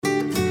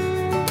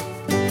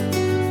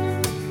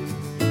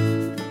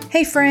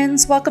Hey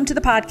friends, welcome to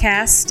the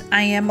podcast.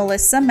 I am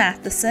Melissa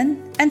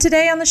Matheson, and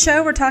today on the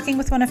show we're talking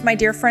with one of my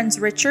dear friends,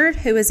 Richard,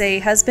 who is a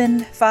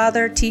husband,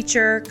 father,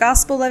 teacher,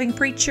 gospel-loving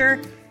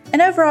preacher, and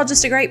overall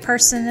just a great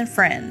person and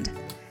friend.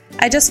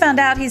 I just found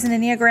out he's an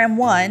Enneagram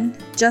 1,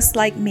 just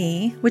like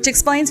me, which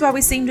explains why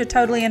we seem to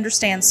totally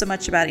understand so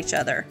much about each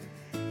other.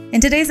 In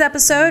today's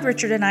episode,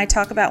 Richard and I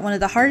talk about one of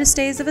the hardest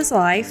days of his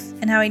life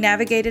and how he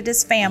navigated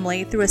his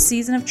family through a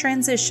season of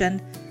transition,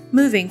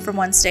 moving from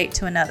one state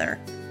to another.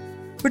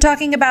 We're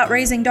talking about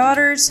raising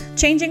daughters,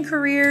 changing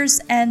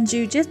careers, and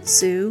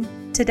jiu-jitsu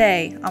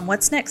today on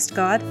What's Next,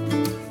 God?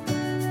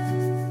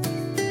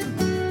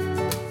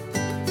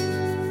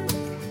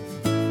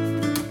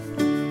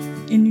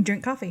 And you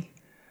drink coffee?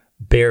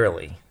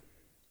 Barely.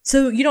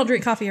 So you don't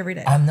drink coffee every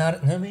day? I'm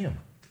not. No, ma'am.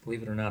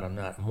 Believe it or not, I'm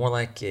not. I'm more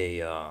like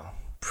a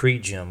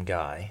pre-gym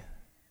guy.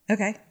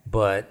 Okay.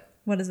 But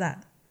what is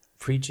that?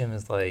 Pre-gym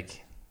is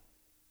like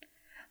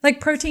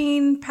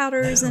protein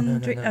powders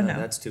and drink. No,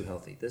 that's too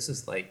healthy. This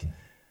is like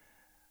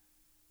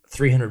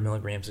 300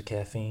 milligrams of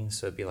caffeine,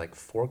 so it'd be like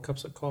 4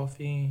 cups of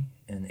coffee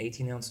and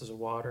 18 ounces of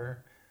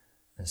water.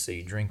 And so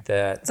you drink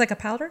that. It's like a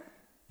powder?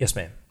 Yes,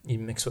 ma'am. You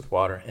mix with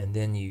water, and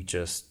then you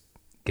just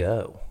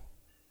go.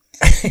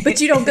 But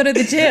you don't go to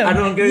the gym. I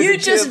don't go to the gym. You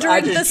just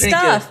drink the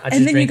stuff,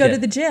 and then you go to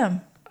the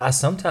gym. I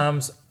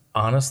sometimes,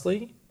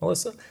 honestly,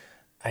 Melissa,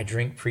 I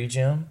drink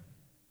pre-gym,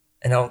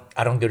 and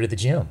I don't go to the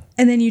gym.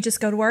 And then you just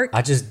go to work?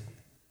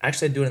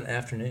 Actually, I do it in the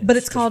afternoon. But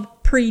it's called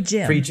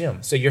pre-gym.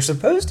 Pre-gym. So you're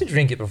supposed to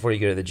drink it before you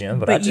go to the gym,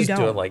 but I just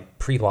do it like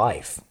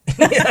pre-life.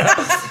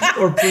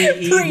 Or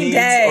pre-evenings.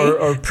 Pre-day.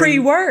 Or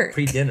pre-work.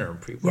 Pre-dinner,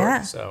 pre-work.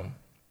 Yeah.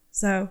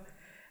 So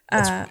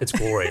it's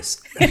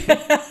glorious.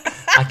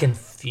 I can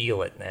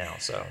feel it now.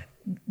 So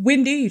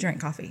when do you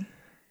drink coffee?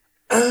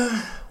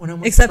 When I'm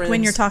with Except friends.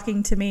 when you're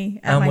talking to me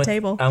at my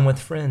table. I'm with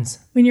friends.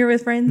 When you're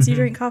with friends, you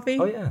drink coffee?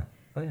 Oh,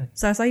 yeah.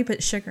 So I saw you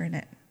put sugar in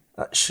it.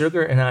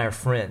 Sugar and I are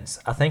friends.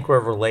 I think we're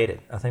related.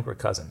 I think we're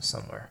cousins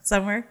somewhere.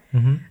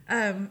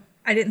 Mm-hmm.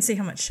 I didn't see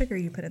how much sugar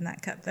you put in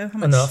that cup, though. How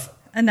much?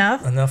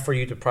 Enough? Enough for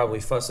you to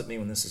probably fuss at me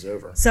when this is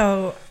over.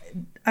 So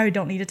I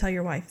don't need to tell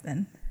your wife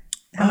then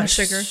how much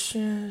sugar?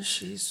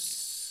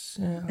 She's...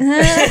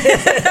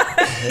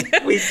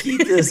 we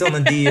keep this on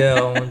the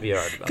DL. It'd be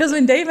hard. Because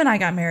when Dave and I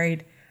got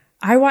married,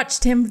 I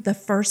watched him the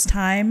first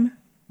time.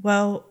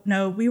 Well,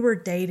 no, we were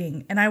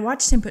dating, and I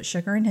watched him put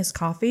sugar in his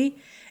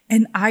coffee.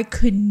 And I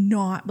could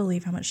not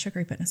believe how much sugar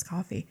he put in his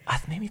coffee.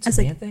 Maybe it's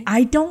a man thing.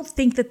 I don't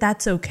think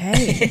that's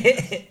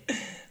okay.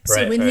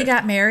 So when he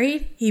got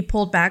married, he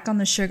pulled back on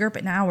the sugar,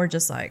 but now we're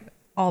just like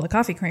all the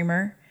coffee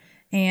creamer.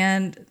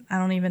 And I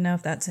don't even know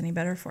if that's any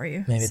better for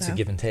you. Maybe it's a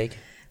give and take.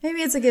 Maybe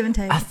it's a give and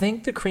take. I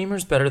think the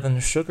creamer's better than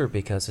the sugar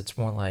because it's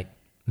more like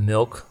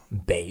milk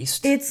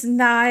based. It's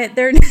not.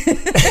 They're Of course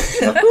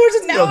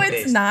it's no, milk-based.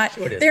 it's not.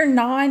 Sure it is. They're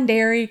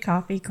non-dairy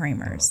coffee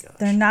creamers.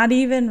 They're not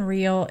even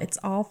real. It's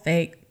all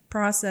fake.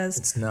 Processed,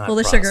 it's not full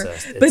of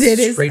processed. sugar, but it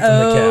is straight from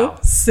the cow.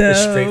 So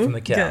it's straight from the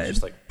cow. good.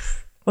 Just like,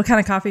 what kind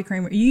of coffee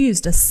creamer? You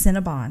used a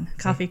Cinnabon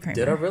coffee creamer.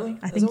 Did I really?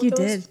 I think you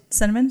did.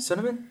 Cinnamon.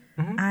 Cinnamon.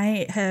 Mm-hmm.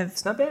 I have.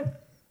 It's not bad.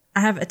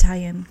 I have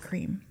Italian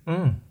cream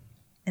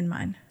in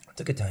mine. I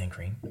took Italian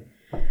cream.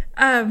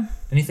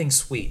 Anything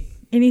sweet.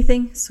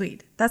 Anything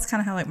sweet. That's kind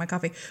of how I like my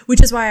coffee,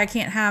 which is why I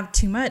can't have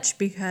too much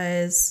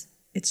because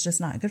it's just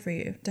not good for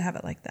you to have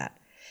it like that.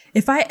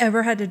 If I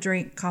ever had to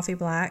drink coffee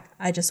black,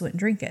 I just wouldn't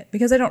drink it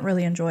because I don't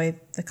really enjoy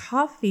the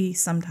coffee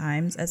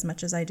sometimes as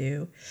much as I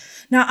do.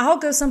 Now, I'll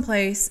go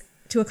someplace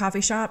to a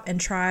coffee shop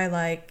and try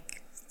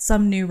like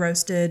some new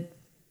roasted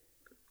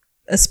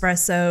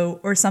espresso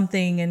or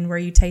something and where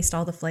you taste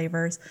all the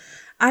flavors.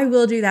 I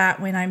will do that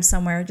when I'm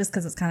somewhere just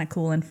because it's kind of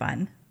cool and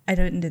fun. I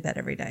don't do that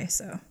every day,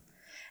 so.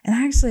 And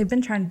actually, I've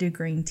been trying to do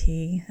green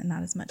tea and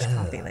not as much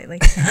coffee lately.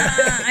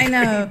 I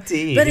know,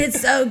 but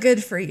it's so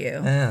good for you.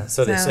 Yeah,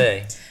 so they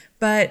say.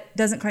 But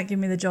doesn't quite give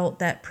me the jolt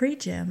that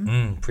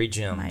pre-gym.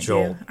 Pre-gym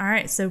jolt. All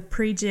right, so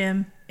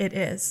pre-gym it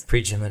is.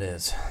 Pre-gym it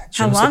is.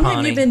 How long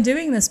have you been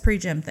doing this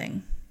pre-gym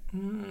thing?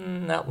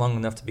 Not long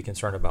enough to be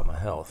concerned about my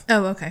health.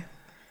 Oh, okay.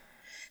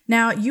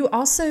 Now, you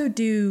also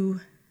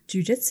do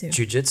jiu-jitsu.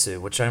 Jiu-jitsu,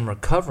 which I'm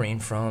recovering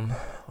from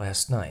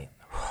last night.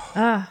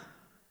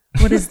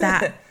 What is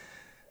that?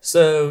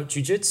 So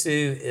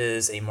jiu-jitsu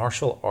is a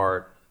martial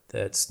art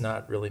that's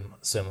not really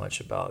so much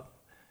about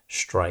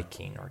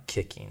striking or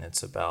kicking.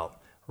 It's about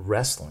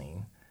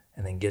wrestling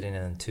and then getting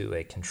into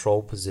a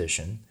control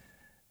position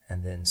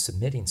and then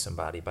submitting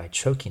somebody by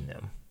choking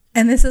them.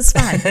 And this is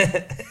fun.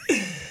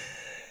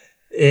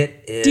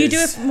 It is. Do you do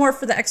it more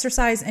for the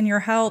exercise and your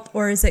health,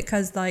 or is it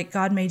because like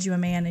God made you a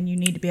man and you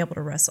need to be able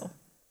to wrestle?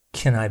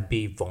 Can I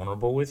be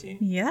vulnerable with you?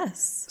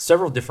 Yes.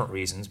 Several different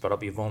reasons, but I'll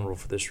be vulnerable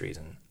for this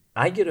reason.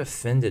 I get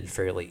offended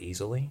fairly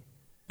easily.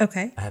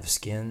 Okay. I have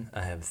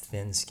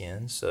thin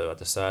skin, so I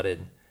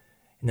decided,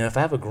 if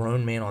I have a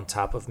grown man on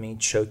top of me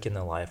choking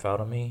the life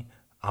out of me,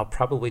 I'll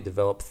probably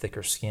develop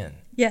thicker skin.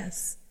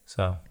 Yes.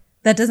 So.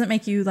 That doesn't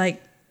make you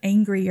like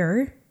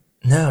angrier.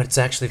 No, it's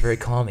actually very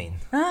calming.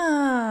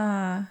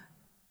 Ah.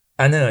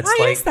 I know. It's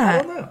Why is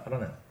that? I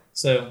don't know.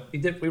 So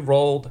we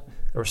rolled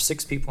There were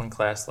 6 people in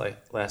class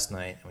last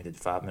night, and we did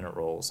 5-minute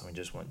rolls, and we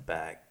just went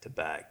back to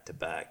back to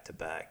back to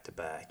back to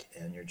back,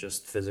 and you're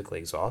just physically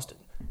exhausted.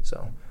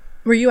 So,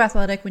 Were you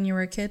athletic when you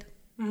were a kid?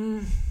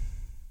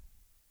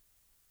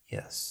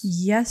 yes.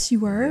 Yes,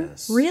 you were.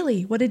 Yes.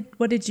 Really? What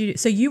did you do?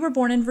 So you were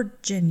born in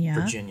Virginia.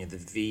 Virginia, the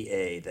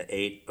VA, the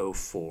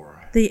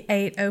 804. The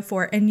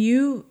 804, and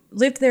you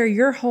lived there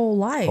your whole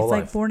life, Whole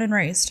like life. born and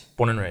raised.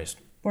 Born and raised.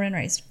 Born and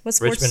raised. What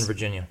sports? Richmond,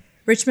 Virginia.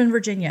 Richmond,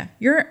 Virginia.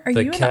 Are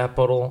The you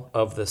capital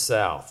of the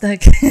South. in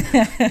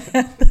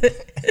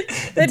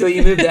Until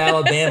you move to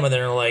Alabama, then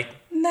they're like,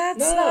 That's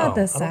No, not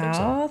the I don't think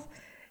so.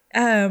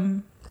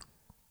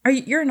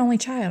 South. You're an only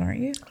child, aren't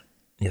you?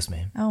 yes,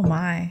 ma'am. Oh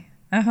my.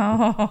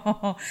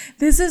 Oh,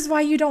 this is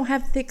why you don't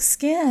have thick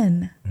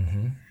skin.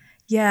 Mm-hmm.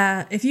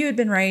 Yeah, if you had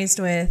been raised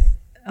with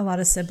a lot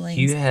of siblings,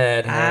 You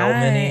had how I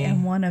many?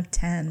 am one of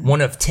 10.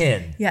 1 of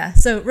 10. Yeah,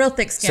 so real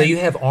thick skin. So you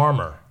have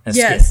armor. and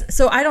yes, skin.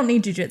 so I don't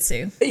need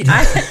jujitsu. You know.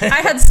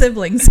 I had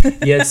siblings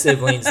You had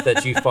siblings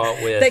that you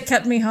fought with. that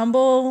kept me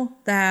humble.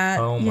 That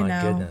Oh, you my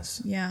know,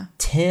 goodness. Yeah,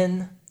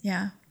 10?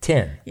 yeah,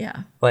 10.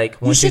 yeah.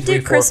 Like 1, You 2, should 3,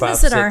 do 4, 5, Christmas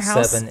 6, at our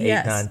house. 7, 8,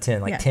 Yes. 9,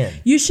 10. Like Yeah. 10.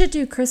 You should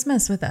do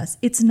Christmas with us.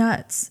 It's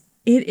nuts.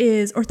 It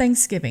is, or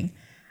Thanksgiving.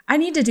 I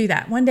need to do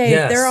that one day.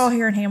 Yes. They're all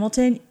here in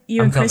Hamilton. You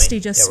I'm and Christy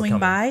coming. just Yeah, we're swing coming.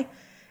 by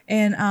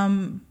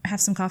and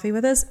have some coffee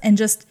with us, and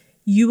just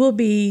you'll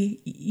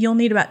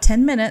need about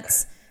 10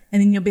 minutes,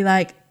 and then you'll be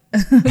like,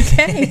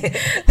 okay,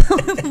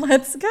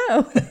 let's go.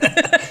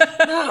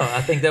 No,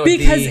 I think that would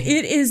Because be...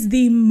 it is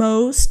the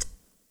most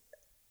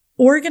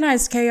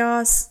organized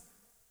chaos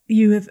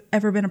you have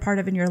ever been a part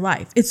of in your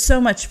life. It's so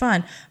much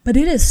fun, but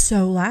it is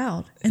so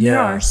loud. And there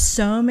Yeah. are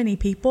so many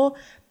people,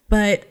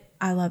 but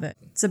I love it.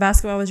 So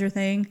basketball was your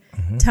thing.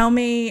 Mm-hmm. Tell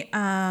me,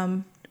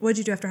 what did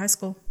you do after high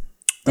school?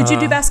 Did you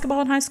do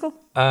basketball in high school?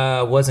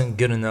 wasn't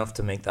good enough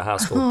to make the high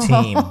school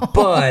team.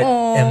 But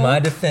in my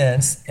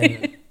defense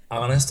and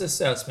honest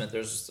assessment,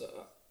 there's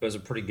a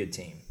pretty good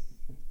team.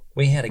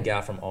 We had a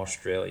guy from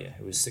Australia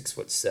who was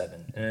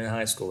 6'7", and in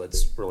high school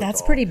that's That's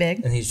tall. pretty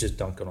big. And he's just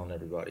dunking on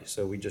everybody.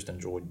 So we just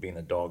enjoyed being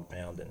a dog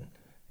pound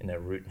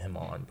and rooting him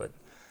on. But it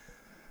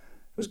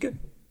was good.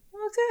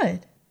 Well,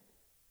 good.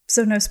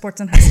 So no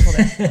sports in high school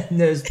then.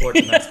 No sport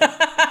in high school.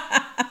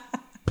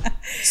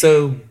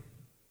 So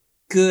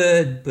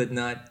good, but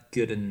not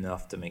good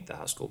enough to make the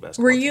high school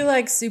basketball Were team. you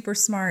like super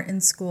smart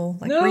in school?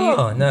 Like, were you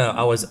No.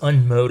 I was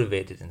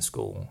unmotivated in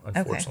school,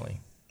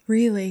 unfortunately.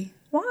 really?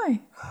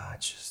 Why? I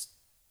just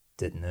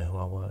didn't know who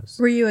I was.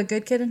 Were you a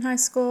good kid in high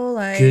school?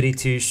 Like Goody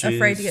two shoes.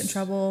 afraid to get in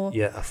trouble?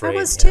 Yeah, afraid. I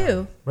was yeah.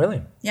 too.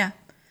 Really? Yeah.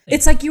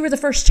 It's like you were the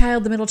first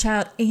child, the middle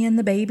child, and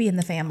the baby in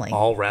the family.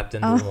 All wrapped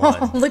into Oh,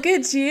 one. look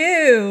at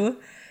you.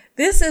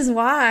 This is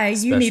why you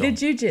Special. needed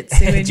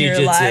jujitsu in your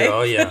Jiu-jitsu. life.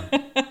 Oh, yeah.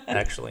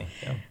 Actually,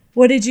 yeah.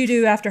 What did you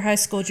do after high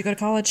school? Did you go to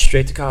college?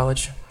 Straight to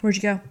college. Where'd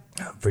you go?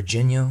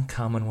 Virginia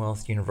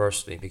Commonwealth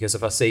University. Because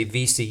if I say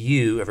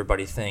VCU,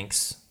 everybody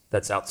thinks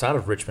that's outside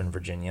of Richmond,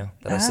 Virginia.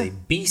 That I say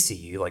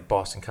BCU, like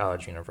Boston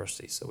College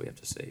University. So we have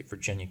to say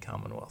Virginia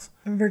Commonwealth.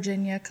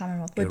 Virginia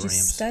Commonwealth. What'd you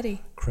Rams.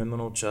 study?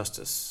 Criminal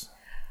justice.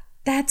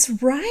 That's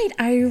right.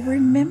 I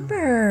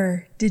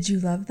remember. Did you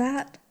love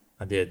that?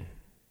 I did.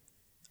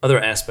 Other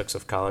aspects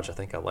of college I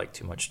think I liked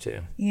too much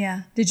too.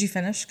 Yeah. Did you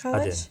finish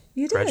college? I did.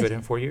 You did. Graduated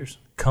in 4 years.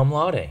 Cum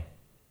laude.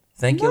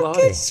 Thank you, Look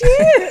Lottie. at you.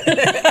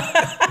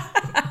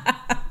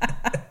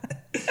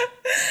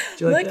 Did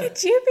you like Look that?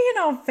 at you being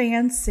all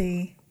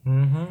fancy.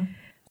 When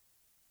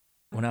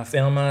I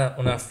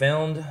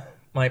found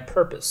my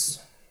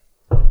purpose,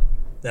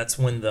 that's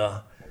when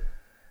I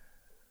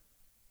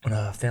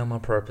found my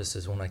purpose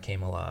is when I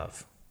came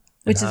alive.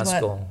 Which is in high what?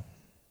 school.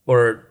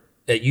 Or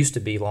it used to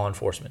be law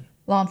enforcement.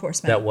 Law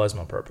enforcement. That was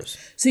my purpose.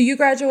 So you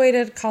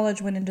graduated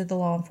college, went into the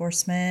law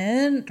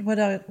enforcement. What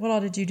all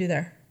did you do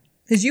there?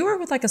 Because you were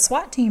with like a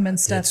SWAT team and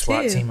stuff Did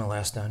SWAT too. team the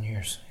last 9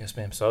 years. Yes,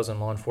 ma'am. So I was in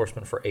law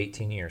enforcement for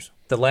 18 years.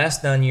 The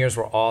last 9 years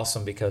were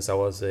awesome because I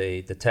was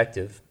a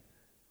detective,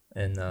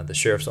 and the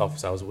sheriff's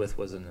office I was with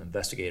was an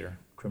investigator,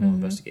 criminal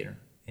investigator,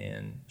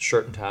 and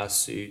shirt and tie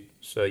suit.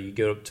 So you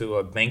go to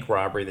a bank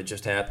robbery that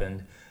just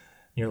happened.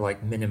 You're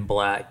like Men in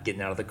Black,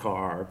 getting out of the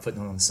car,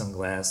 putting on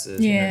sunglasses,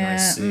 a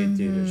nice suit,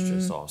 dude. It's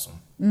just awesome.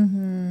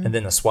 And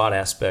then the SWAT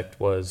aspect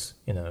was,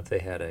 if they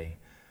had a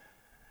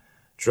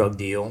drug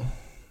deal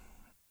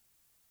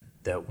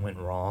that went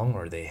wrong,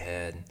 or they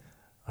had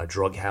a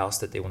drug house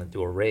that they wanted to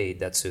do a raid,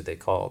 that's who they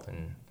called.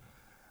 And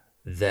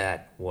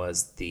that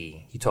was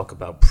you talk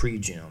about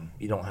pre-gym.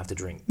 You don't have to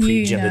drink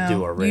pre-gym to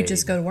do a raid. You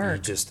just go to work.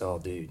 You just,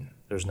 dude,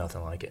 there's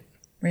nothing like it.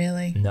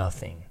 Really?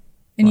 Nothing.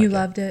 And you like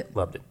loved it?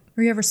 Loved it.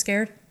 Were you ever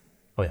scared?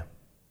 Oh, yeah.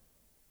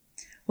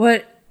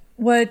 What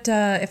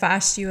if I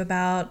asked you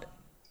about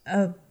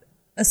a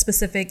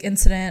specific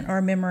incident or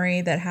a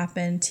memory that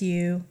happened to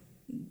you,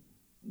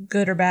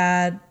 good or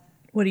bad?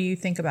 What do you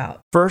think about?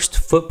 First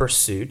foot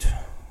pursuit.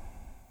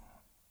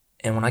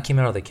 And when I came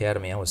out of the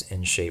academy, I was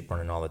in shape,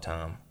 running all the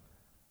time.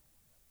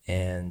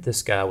 And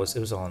this guy it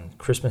was on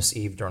Christmas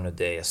Eve during the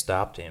day. I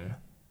stopped him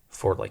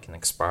for like an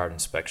expired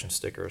inspection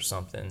sticker or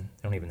something.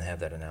 They don't even have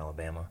that in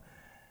Alabama.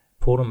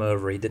 Pulled him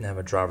over. He didn't have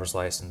a driver's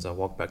license. I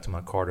walked back to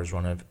my car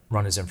to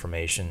run his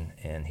information,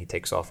 and he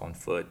takes off on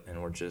foot.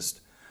 And we're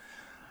just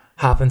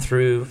hopping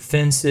through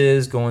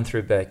fences, going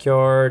through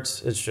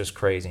backyards. It's just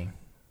crazy.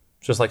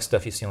 It's just like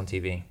stuff you see on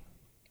TV.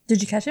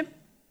 Did you catch him?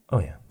 Oh,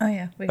 yeah. Oh,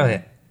 yeah.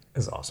 It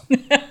was awesome.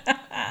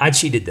 I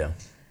cheated, though.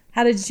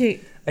 How did you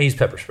cheat? I used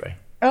pepper spray.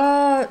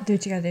 Oh, do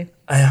what you gotta do.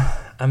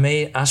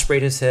 I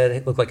sprayed his head.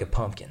 It looked like a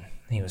pumpkin.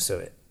 He was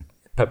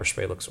pepper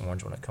spray looks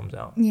orange when it comes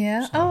out.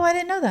 Yeah. So. Oh, I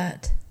didn't know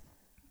that.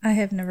 I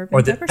have never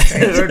been pepper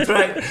sprayed.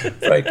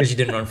 Right, because you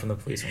didn't run from the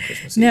police on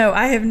Christmas Eve. No,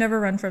 I have never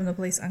run from the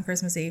police on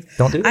Christmas Eve.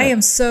 Don't do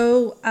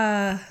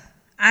that.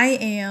 I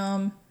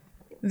am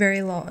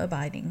very law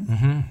abiding.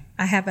 Mm-hmm.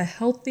 I have a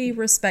healthy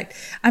respect.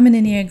 I'm an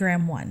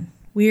Enneagram 1.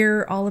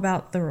 We're all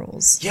about the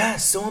rules.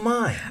 Yes, so am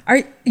I.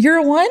 You're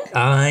a 1?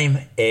 I'm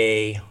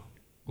a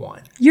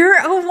 1. You're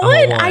a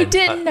 1? I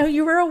didn't know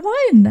you were a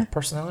 1.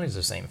 Personality is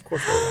the same. Of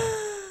course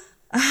we're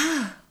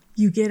 1.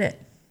 You get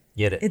it.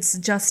 Get it. It's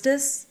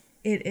justice.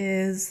 It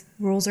is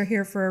rules are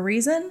here for a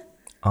reason.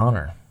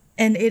 Honor.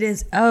 And it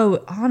is,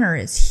 honor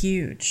is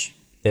huge.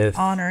 If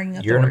honoring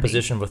authority. You're in a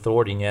position of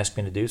authority and you ask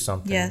me to do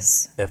something,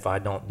 yes. If I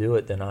don't do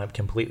it, then I'm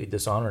completely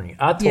dishonoring you.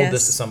 I told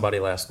this to somebody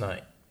last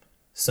night.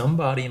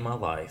 Somebody in my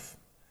life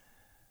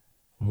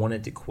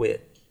wanted to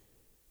quit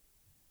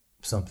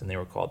something they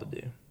were called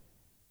to do.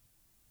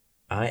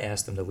 I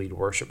asked them to lead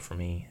worship for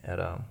me at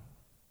a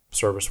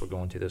service we're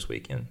going to this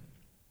weekend.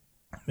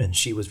 And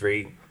she was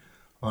very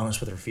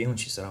honest with her feelings.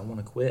 She said, I want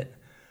to quit.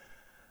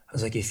 I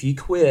was like, if you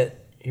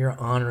quit, you're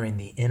honoring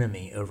the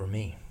enemy over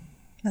me.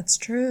 That's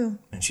true.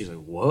 And she's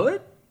like,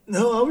 what?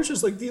 No, I was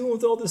just like dealing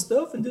with all this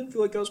stuff and didn't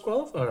feel like I was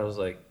qualified. I was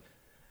like,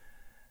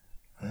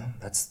 well,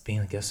 that's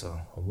being, I guess, a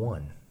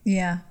 1.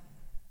 Yeah.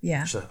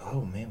 Yeah. She's like,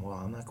 oh man, well,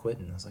 I'm not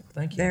quitting. I was like,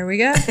 thank you. There we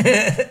go.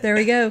 There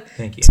we go.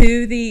 Thank you.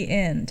 To the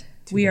end.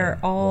 We are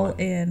all 1.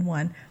 In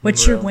 1.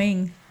 What's your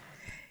wing?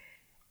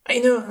 I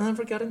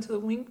never got into the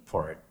wing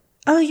part.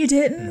 Oh, you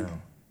didn't?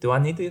 No. Do I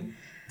need to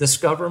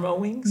discover my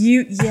wings?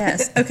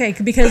 Yes. Okay,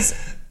 because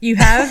you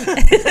have...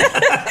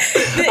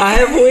 I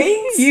have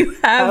wings? You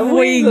have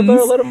wings. I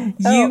better let them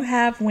out. You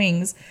have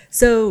wings.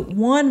 So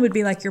 1 would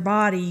be like your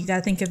body. You got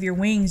to think of your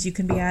wings. You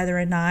can be either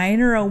a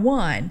 9 or a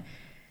 1.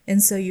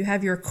 And so you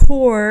have your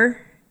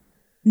core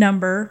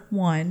number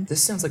 1.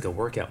 This sounds like a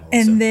workout,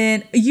 Melissa. And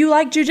then you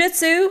like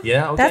jujitsu.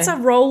 Yeah, okay. That's a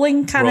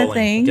rolling kind of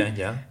thing. Okay,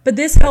 yeah. But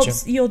this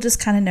helps, you'll just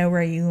kind of know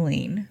where you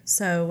lean.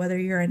 So whether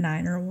you're a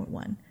 9 or a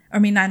 1.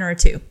 9 or a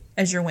 2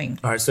 as your wing.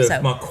 All right, so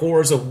if my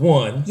core is a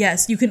 1.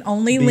 Yes, you can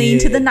only lean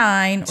to the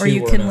 9 or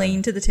you can 9.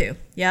 lean to the 2.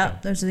 Yeah,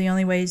 those are the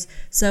only ways.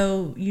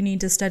 So you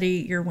need to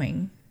study your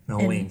wing.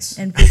 Wings.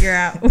 And figure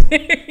out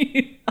where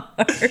you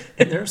are.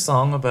 Isn't there a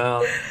song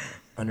about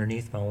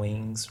underneath my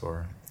wings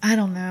or... I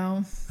don't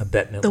know. A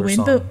Bette Midler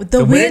song.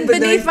 The wind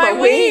beneath my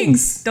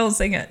wings. Don't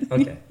sing it.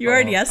 Okay. You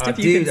already asked if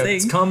you could sing.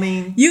 It's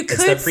coming. You could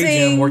it's that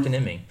pre-gym sing. Working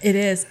in me. It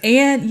is.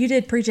 And you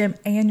did pre-gym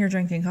and you're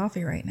drinking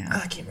coffee right now.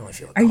 I can't really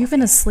feel it. Are you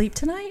going to sleep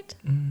tonight?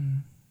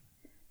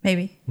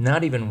 Maybe.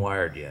 Not even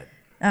wired yet.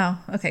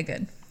 Oh, okay,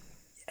 good.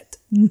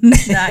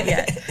 Not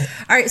yet.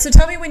 All right, so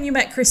tell me when you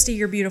met Christy,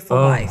 your beautiful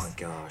wife. Oh my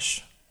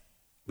gosh.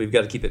 We've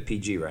got to keep it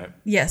PG, right?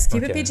 Yes,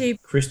 keep it PG.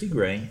 Christy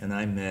Gray and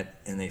I met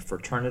in a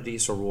fraternity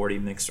sorority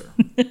mixer.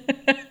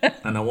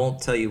 And I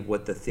won't tell you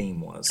what the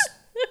theme was.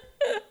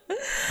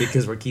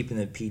 Because we're keeping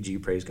it PG,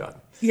 praise God.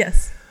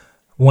 Yes.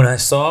 When I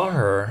saw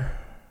her,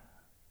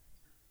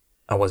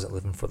 I wasn't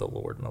living for the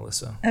Lord,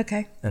 Melissa.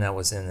 Okay. And I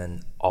was in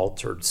an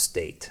altered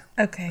state.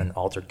 Okay. An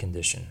altered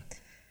condition.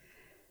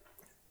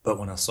 But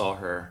when I saw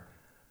her,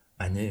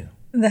 I knew.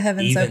 The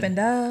heavens opened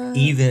up.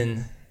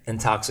 Even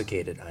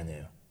intoxicated, I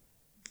knew.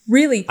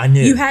 Really? I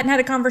knew. You hadn't had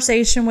a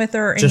conversation with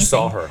her or anything? Just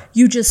saw her.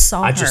 You just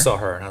saw her? I just saw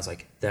her, and I was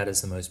like, that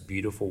is the most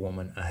beautiful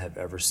woman I have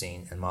ever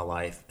seen in my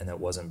life. And it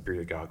wasn't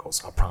beer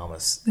goggles, I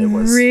promise. It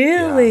was.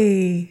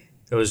 Really?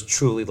 Yeah, it was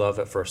truly love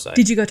at first sight.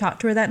 Did you go talk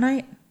to her that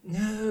night?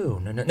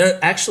 No.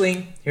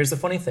 Actually, here's the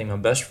funny thing. My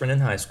best friend in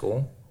high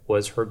school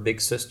was her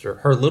big sister,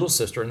 her little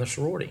sister in the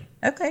sorority.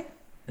 Okay.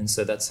 And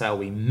so that's how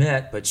we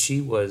met, but she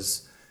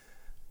was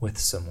with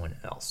someone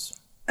else.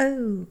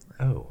 Oh.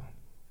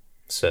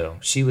 So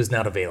she was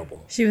not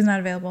available. She was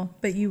not available,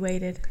 but you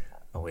waited.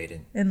 I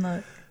waited. And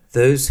look.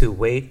 Those who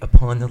wait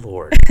upon the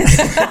Lord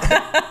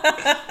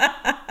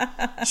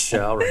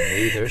shall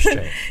renew their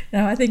strength.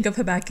 Now I think of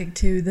Habakkuk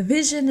 2. The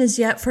vision is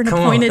yet for an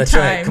appointed that's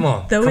time. Right. Come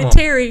on. Though it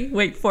tarry,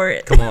 wait for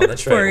it. Come on,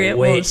 that's right. For it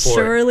will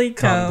surely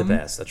come to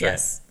pass. That's right.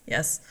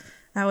 Yes.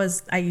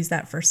 I use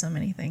that for so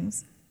many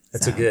things.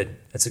 That's a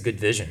good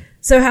vision.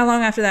 So how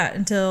long after that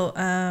until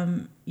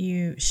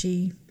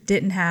she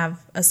didn't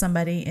have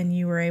somebody and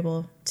you were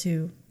able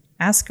to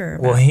ask her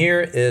about? Well, here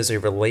is a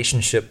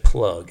relationship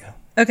plug.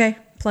 Okay,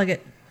 plug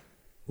it.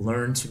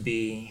 Learn to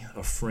be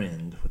a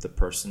friend with the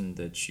person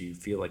that you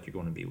feel like you're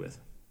going to be with.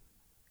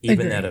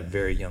 Even Agreed. At a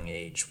very young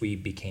age. We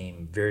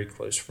became very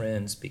close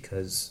friends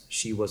because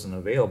she wasn't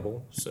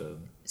available.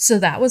 So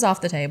that was off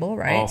the table,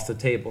 right? Off the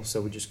table.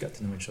 So we just got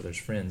to know each other's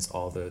friends,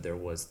 although there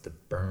was the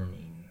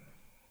burning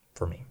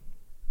for me.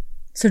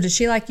 So did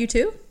she like you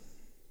too?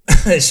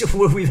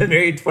 We've been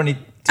married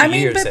 22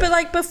 years. but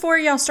like before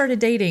y'all started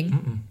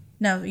dating.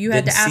 No, you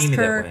had Didn't to see ask me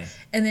that her way.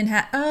 and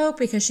then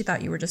because she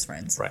thought you were just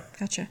friends. Right.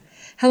 Gotcha.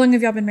 How long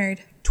have y'all been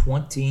married?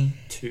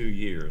 22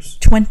 years.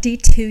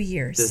 22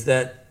 years. Does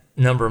that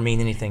number mean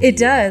anything to you? It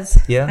does.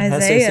 Yeah, has a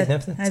Isaiah,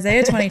 significance?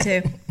 Isaiah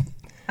 22.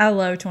 I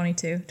love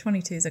 22.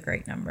 22 is a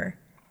great number.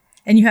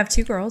 And you have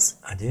 2 girls.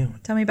 I do.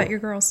 Tell me about your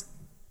girls.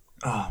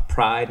 Oh,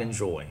 Pride and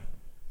Joy.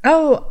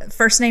 Oh,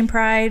 first name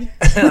Pride.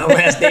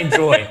 Last name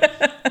Joy.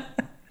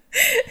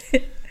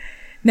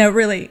 No,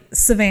 really,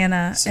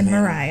 Savannah and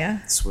Mariah.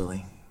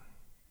 Swilly.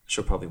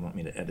 She'll probably want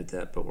me to edit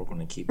that, but we're going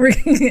to keep Her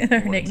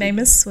it. nickname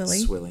is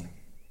Swilly. Swilly.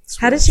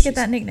 How did she get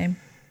that nickname?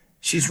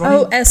 She's running.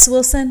 Oh, S.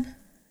 Wilson.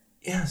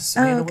 Yes,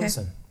 Samantha okay.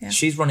 Wilson. Yeah.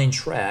 She's running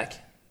track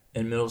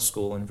in middle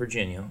school in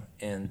Virginia,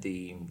 and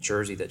the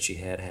jersey that she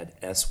had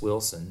S.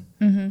 Wilson,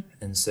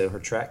 and so her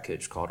track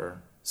coach called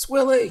her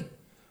Swilly.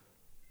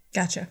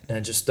 Gotcha. And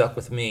it just stuck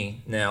with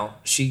me. Now,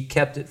 she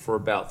kept it for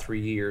about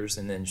 3 years,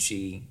 and then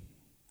she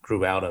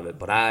grew out of it,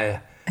 but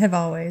Have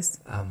always.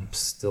 I'm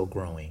still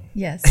growing.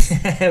 Yes.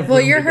 Have Well,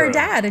 room you're to her grow.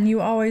 dad, and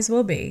you always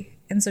will be.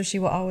 And so she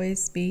will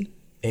always be.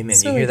 Amen.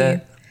 still You hear with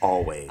that?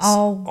 Always.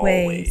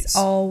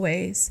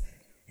 Always.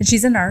 And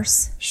she's a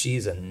nurse.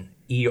 She's an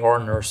ER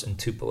nurse in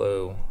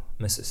Tupelo,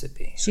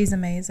 Mississippi, She's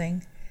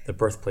amazing. the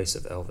birthplace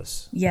of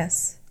Elvis.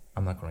 Yes.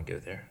 I'm not going to go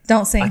there.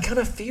 Don't sing. I kind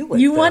of feel it.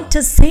 You though. want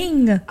to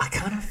sing. I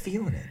kind of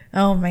feeling it.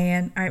 Oh,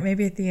 man. All right,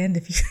 maybe at the end,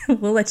 if you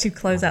we'll let you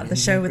close out the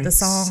show with the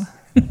song.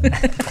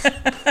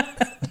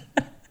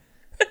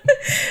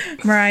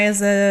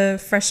 Mariah's a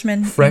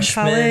freshman in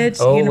college,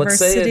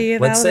 University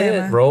of Let's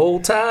Alabama. say it. Roll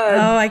Tide.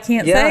 Oh, I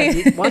can't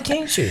say. Why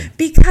can't you?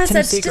 Because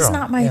Tennessee that's just girl.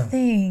 not my Yeah.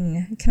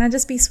 thing. Can I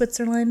just be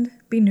Switzerland?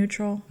 Be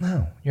neutral?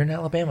 No, you're in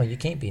Alabama. You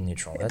can't be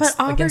neutral. That's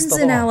But against Auburn's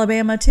the in law.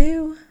 Alabama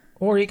too.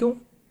 Or Eagle.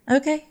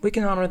 Okay. We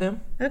can honor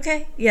them.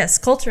 Okay. Yes.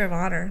 Culture of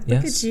honor.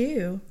 Look Yes. at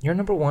you. You're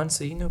number 1,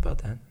 so you know about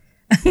that.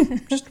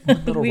 Just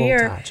one little We roll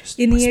are tide. Just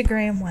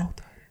Enneagram 1.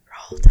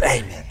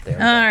 Amen. There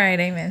we All go. right.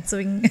 Amen. So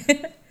we can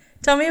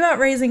tell me about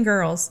raising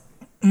girls.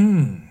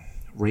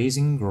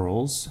 Raising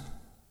girls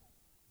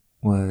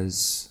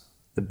was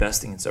the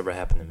best thing that's ever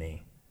happened to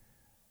me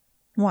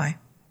Why?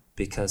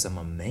 because I'm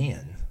a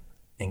man.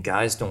 And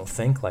guys don't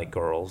think like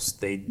girls.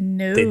 They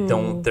No,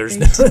 don't. There's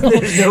they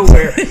there's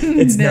nowhere.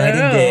 It's No. night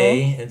and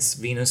day. It's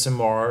Venus and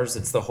Mars.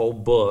 It's the whole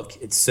book.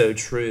 It's so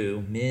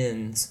true.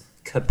 Men's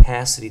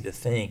capacity to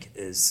think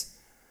is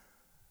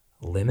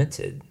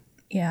limited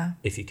Yeah.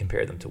 if you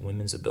compare them to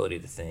women's ability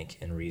to think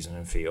and reason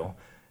and feel.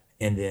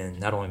 And then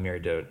not only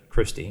married to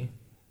Christy,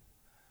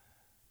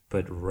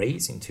 but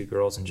raising 2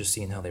 girls and just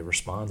seeing how they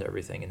respond to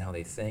everything and how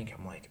they think.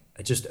 I'm like,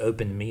 it just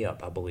opened me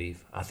up, I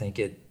believe. I think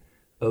it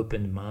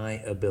opened my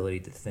ability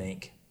to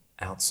think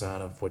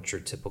outside of what your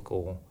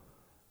typical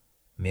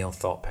male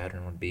thought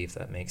pattern would be, if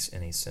that makes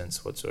any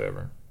sense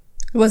whatsoever.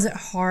 Was it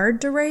hard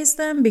to raise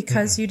them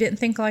because you didn't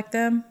think like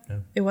them?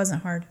 No. It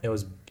wasn't hard. It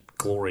was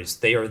glorious.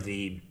 They are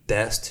the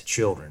best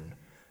children.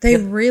 They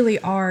really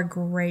are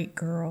great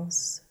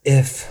girls.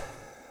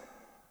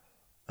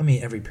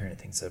 Every parent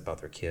thinks that about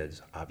their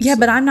kids, obviously. Yeah,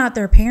 but I'm not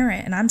their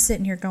parent, and I'm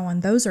sitting here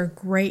going, those are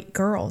great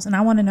girls. And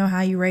I want to know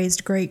how you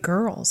raised great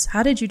girls.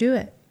 How did you do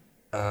it?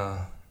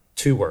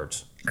 2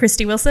 words.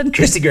 Christy Wilson?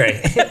 Christy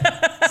Gray.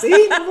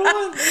 See, number 1.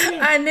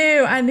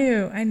 I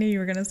knew you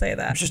were going to say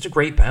that. It's just a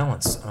great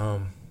balance.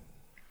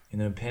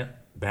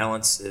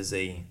 Balance is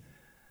a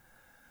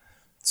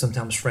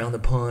sometimes frowned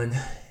upon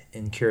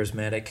in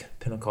charismatic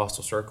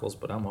Pentecostal circles,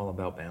 but I'm all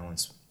about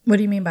balance. What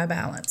do you mean by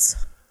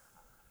balance?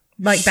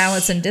 Like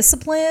balance and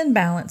discipline?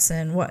 Balance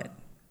and what?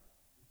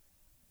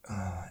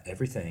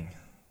 Everything.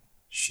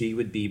 She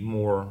would be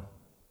more.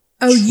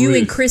 Oh, you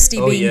and truth. Christy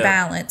Oh, being yeah,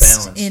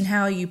 balanced balance. in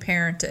how you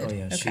parented. Oh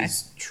yeah, Okay.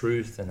 she's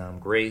truth and I'm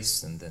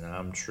grace, and then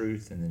I'm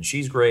truth and then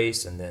she's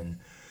grace, and then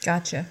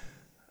Gotcha.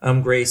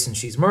 I'm grace and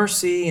she's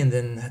mercy, and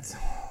then that's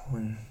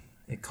when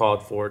it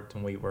called for it,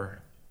 and we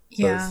were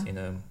Yeah.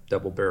 both,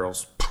 double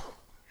barrels.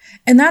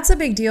 And that's a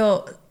big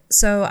deal.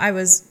 So I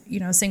was,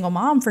 a single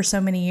mom for so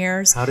many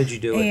years. How did you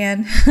do it?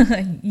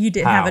 And you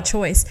didn't have How? a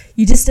choice.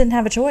 You just didn't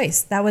have a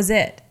choice. That was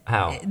it.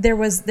 How?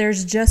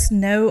 There's just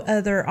no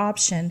other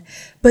option.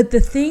 But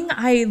the thing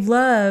I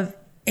love,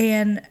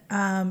 and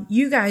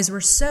you guys were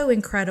so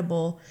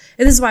incredible.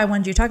 And this is why I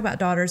wanted you to talk about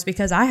daughters,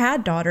 because I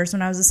had daughters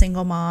when I was a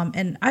single mom.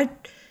 And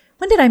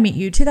when did I meet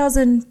you?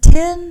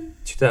 2010?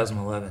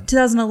 2011.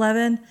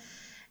 2011.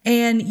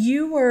 And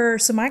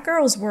so my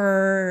girls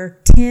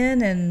were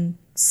 10 and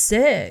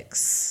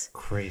 6.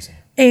 Crazy.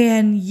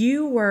 And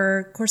you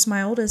were, of course,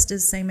 my oldest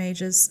is the same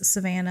age as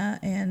Savannah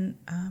and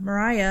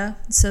Mariah.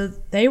 So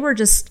they were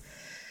just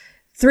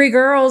 3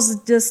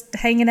 girls just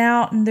hanging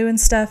out and doing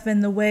stuff.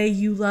 And the way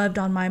you loved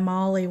on my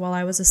Molly while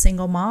I was a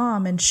single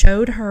mom and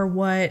showed her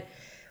what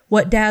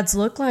dads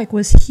look like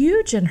was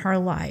huge in her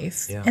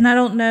life. Yeah. And I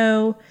don't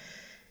know,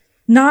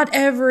 not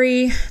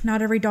every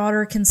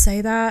daughter can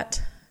say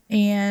that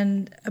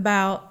and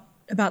about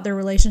their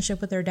relationship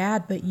with their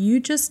dad, but you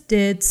just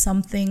did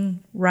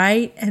something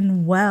right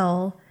and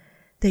well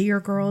that your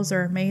girls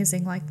are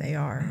amazing like they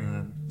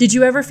are. Did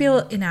you ever feel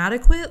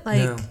inadequate? Like,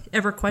 No.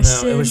 ever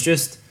question? No, it was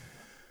just,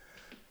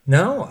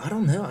 no, I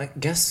don't know. I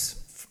guess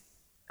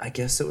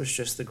it was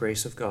just the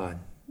grace of God.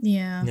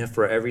 Yeah. You know,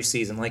 for every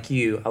season. Like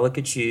you, I look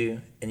at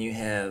you and you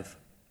have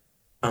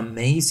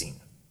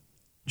amazing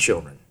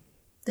children.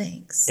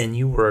 Thanks. And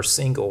you were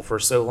single for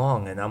so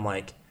long. And I'm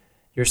like,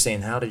 you're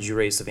saying, how did you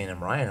raise Savannah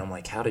and Ryan? I'm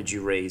like, how did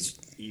you raise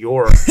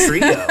your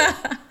trio?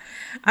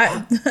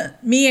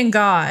 Me and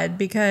God,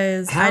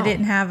 because How? I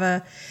didn't have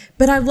a,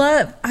 but I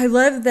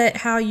love that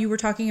how you were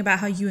talking about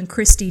how you and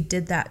Christy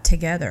did that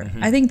together.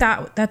 Mm-hmm. I think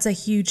that's a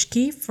huge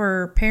key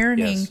for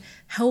parenting Yes.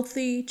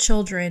 healthy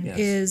children Yes.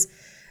 is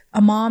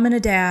a mom and a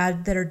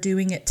dad that are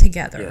doing it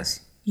together.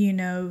 Yes. You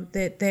know,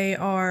 that they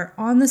are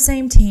on the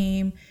same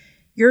team,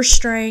 your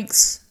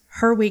strengths,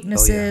 her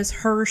weaknesses,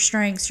 her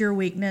strengths, your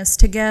weakness,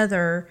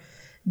 together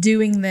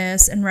doing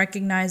this and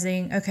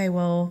recognizing, okay,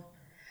 well,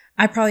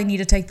 I probably need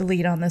to take the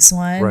lead on this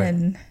one,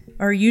 Right.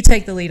 or you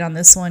take the lead on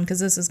this one, because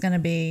this is going to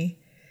be.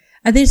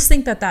 I just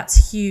think that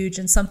that's huge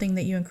and something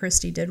that you and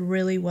Christy did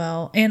really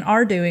well and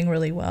are doing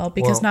really well,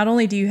 because Well- not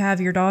only do you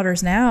have your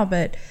daughters now,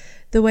 but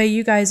the way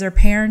you guys are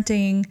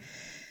parenting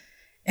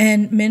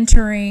and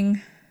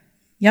mentoring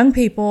young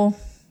people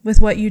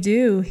with what you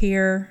do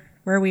here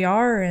where we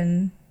are.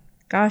 And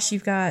gosh, you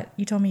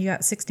told me you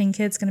got 16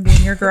 kids going to be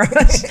in your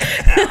garage.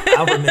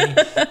 However many,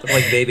 look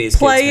like babies.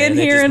 Playing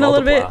here in a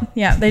little bit. multiply.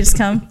 Yeah, they just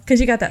come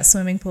because you got that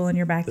swimming pool in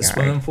your The backyard.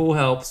 swimming pool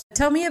helps.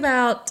 Tell me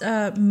about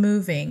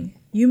moving.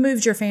 You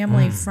moved your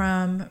family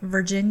from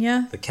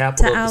Virginia The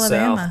capital to of the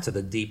Alabama. South to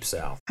the deep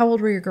South. How old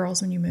were your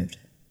girls when you moved?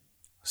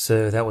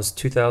 So that was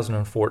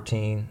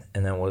 2014,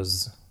 and that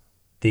was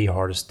the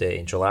hardest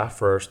day. July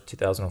 1st,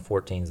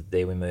 2014 is the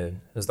day we moved.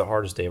 It was the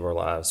hardest day of our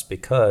lives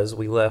because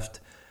we left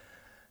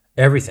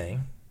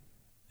everything.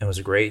 It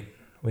was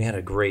we had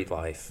a great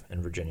life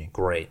in Virginia.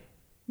 Great.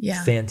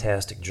 Yeah.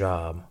 Fantastic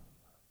job.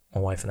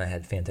 My wife and I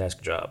had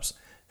fantastic jobs.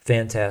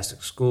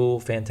 Fantastic school,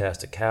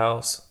 fantastic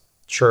house,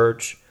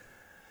 church.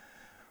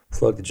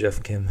 Plug to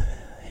Jeff and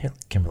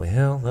Kimberly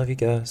Hill. Love you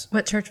guys.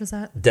 What church was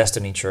that?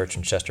 Destiny Church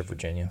in Chester,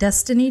 Virginia.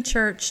 Destiny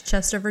Church,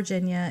 Chester,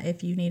 Virginia,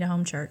 if you need a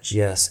home church.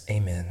 Yes,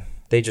 amen.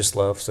 They just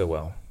love so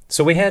well.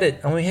 So we had it,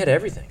 and we had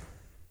everything.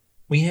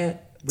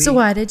 So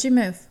why did you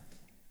move?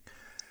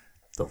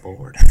 The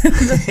Lord.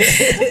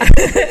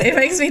 It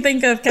makes me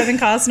think of Kevin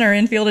Costner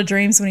in Field of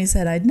Dreams when he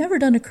said, I'd never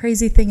done a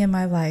crazy thing in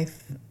my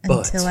life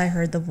until I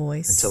heard the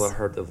voice. Until I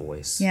heard the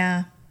voice.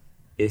 Yeah,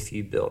 If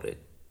you build it,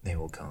 they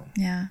will come.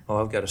 yeah.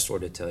 Oh, I've got a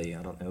story to tell you.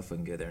 I don't know if we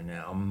can go there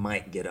now. I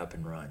might get up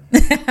and run.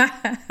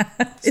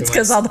 It's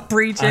because all the I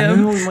preaching.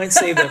 know we might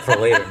save that for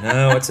later.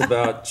 No, it's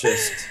about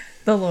just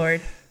The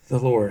Lord. the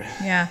Lord.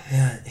 Yeah.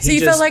 Yeah, So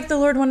you felt like the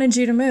Lord wanted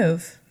you to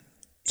move.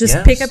 Just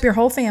Yes. pick up your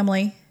whole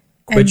family.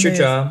 and Quit your move.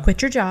 job.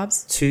 Quit your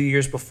jobs. 2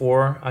 years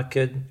before I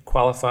could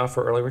qualify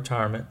for early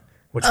retirement,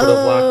 which would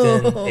have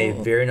locked in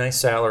a very nice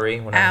salary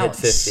when I hit Ouch.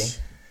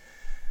 50.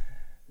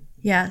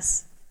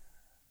 Yes.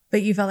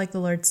 But you felt like the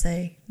Lord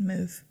say,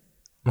 move.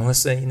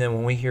 Melissa, you know,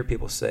 when we hear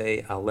people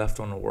say, I left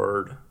on a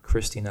word,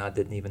 Christy and I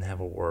didn't even have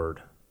a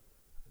word.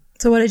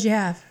 So what did you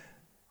have?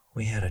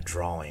 We had a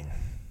drawing.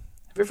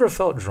 Have you ever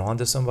felt drawn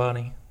to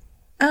somebody?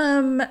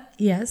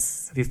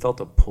 Yes. Have you felt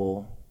a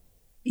pull?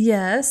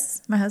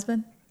 Yes. My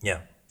husband. Yeah,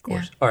 of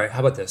course. Yeah. All right, how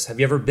about this? Have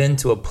you ever been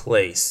to a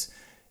place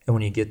and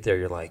when you get there,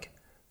 you're like,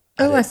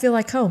 I feel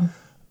like home.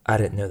 I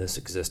didn't know this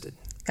existed.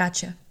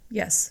 Gotcha.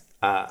 Yes.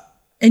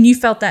 And you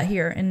felt that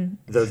here. And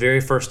The very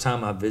first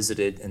time I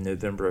visited in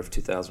November of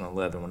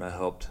 2011 when I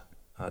helped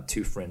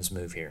two friends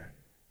move here.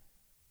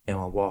 And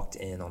I walked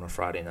in on a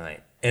Friday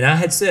night. And I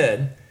had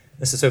said,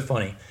 this is so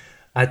funny,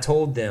 I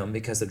told them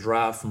because the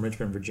drive from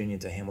Richmond, Virginia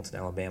to Hamilton,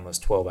 Alabama is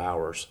 12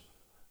 hours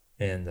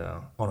and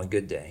on a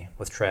good day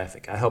with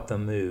traffic. I helped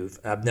them move.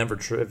 I've never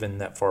driven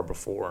that far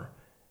before.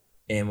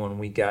 And when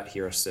we got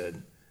here, I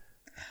said,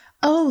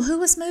 oh, who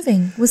was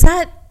moving? Was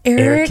that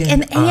Eric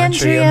and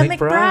Andrea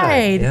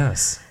McBride?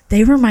 Yes.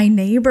 They were my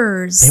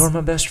neighbors. They were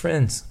my best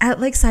friends. At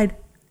Lakeside.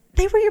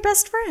 They were your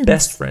best friends.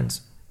 Best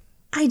friends.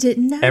 I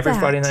didn't know Every that.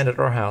 Friday night at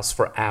our house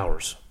for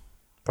hours.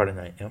 Friday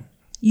night, yeah.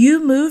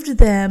 You moved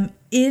them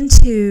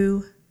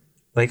into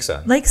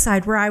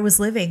Lakeside. where I was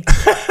living.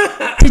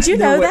 Did you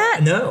know way.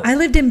 that? No. I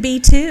lived in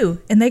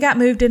B2 and they got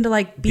moved into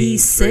like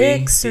B6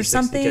 or B6,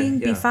 something,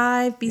 okay, yeah.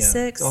 B5, B6.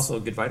 Yeah. It's also a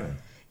good vitamin.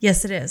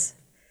 Yes, it is.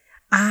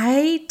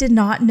 I did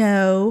not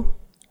know.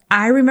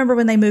 I remember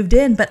when they moved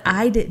in, but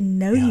I didn't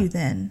know you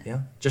then.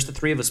 Yeah. Just the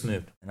three of us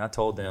moved. And I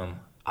told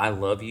them, I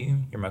love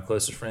you. You're my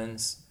closest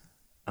friends.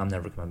 I'm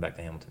never coming back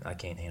to Hamilton. I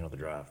can't handle the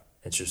drive.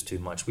 It's just too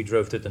much. We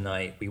drove through the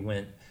night. We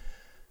went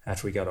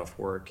after we got off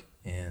work,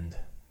 and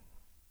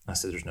I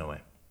said, there's no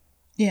way.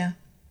 Yeah.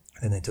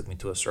 And they took me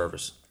to a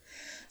service.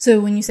 So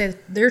when you say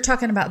they're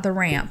talking about the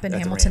ramp in At the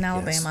Hamilton,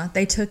 ramp, yes. Alabama,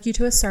 they took you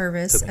to a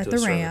service Took me at to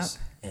the a ramp. service,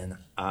 and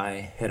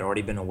I had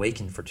already been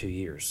awakened for 2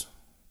 years.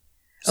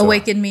 So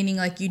Awakened meaning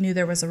like you knew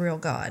there was a real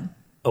God.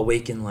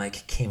 awakened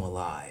like came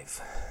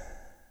alive.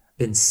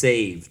 Been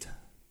saved,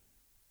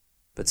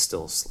 but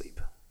still asleep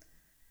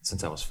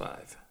since I was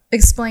 5.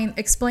 Explain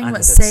I what know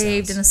that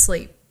saved sounds- and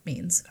asleep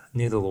means.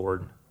 Knew the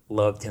Lord,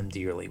 loved him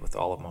dearly with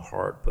all of my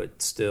heart,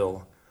 but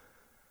still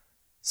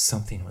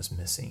something was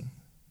missing.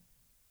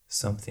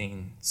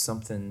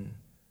 Something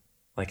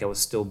like I was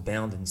still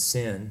bound in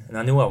sin. And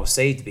I knew I was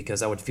saved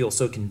because I would feel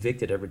so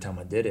convicted every time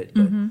I did it.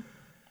 But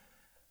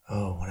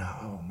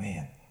oh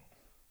man.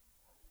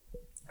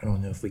 I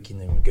don't know if we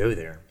can even go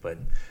there, but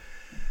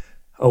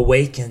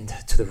awakened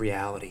to the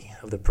reality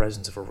of the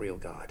presence of a real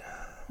God.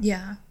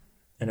 Yeah.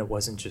 And it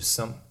wasn't just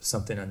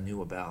something I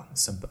knew about,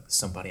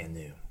 somebody I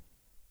knew.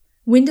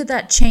 When did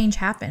that change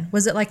happen?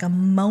 Was it like a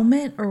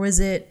moment, or was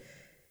it?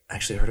 I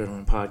actually heard it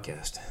on a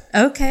podcast.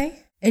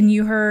 Okay. And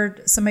you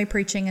heard somebody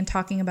preaching and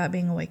talking about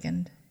being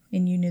awakened,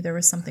 and you knew there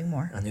was something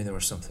more. I knew there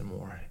was something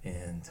more.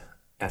 And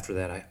after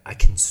that, I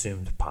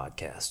consumed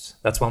podcasts.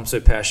 That's why I'm so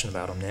passionate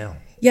about them now.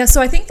 Yeah,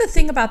 so I think the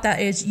thing about that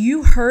is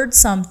you heard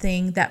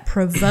something that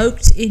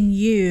provoked in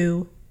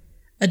you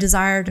a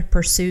desire to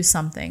pursue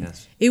something.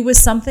 Yes. It was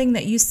something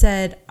that you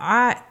said,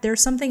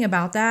 there's something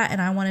about that,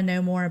 and I want to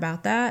know more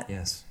about that.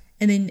 Yes.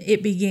 And then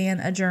it began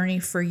a journey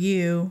for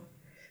you.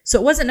 So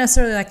it wasn't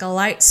necessarily like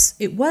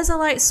it was a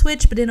light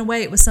switch, but in a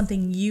way it was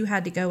something you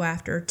had to go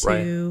after Right.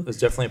 It was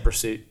definitely a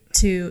pursuit.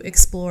 to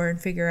explore and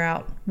figure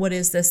out, what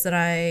is this that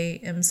I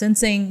am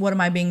sensing? What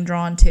am I being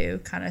drawn to,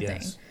 kind of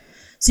thing.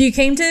 So you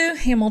came to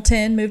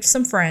Hamilton, moved to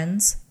some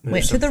friends,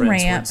 went to the ramp.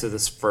 Went to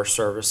this first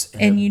service.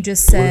 And you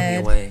just blew said-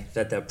 me away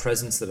that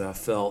presence that I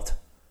felt,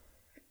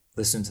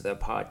 listened to that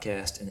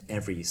podcast, and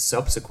every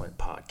subsequent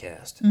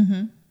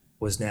podcast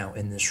was now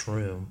in this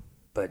room,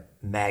 but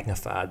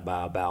magnified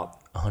by about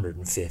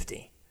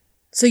 150.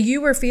 So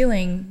you were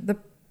feeling the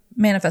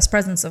manifest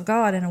presence of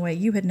God in a way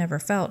you had never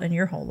felt in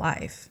your whole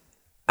life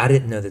I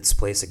didn't know this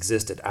place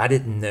existed. I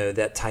didn't know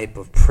that type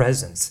of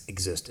presence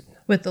existed.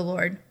 with the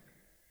Lord.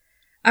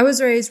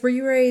 Were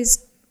you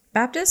raised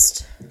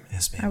Baptist?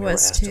 Yes, ma'am. I We were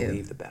was asked too. to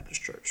leave the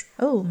Baptist church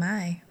Oh,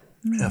 my.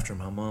 after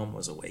my mom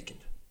was awakened.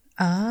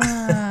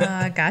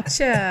 Ah,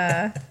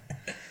 gotcha.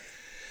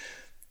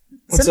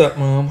 What's up,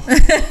 Mom?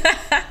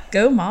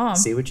 Go, Mom.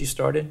 See what you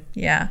started?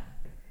 Yeah.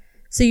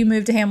 So you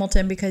moved to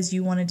Hamilton because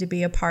you wanted to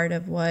be a part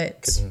of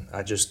what?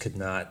 I just could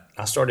not.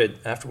 I started,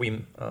 after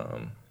we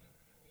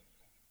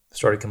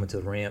started coming to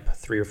the ramp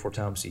 3 or 4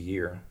 times a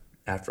year,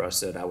 after I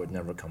said I would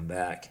never come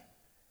back.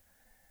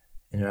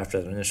 And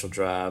after that initial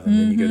drive, and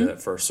then you go to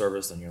that first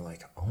service, and you're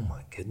like, oh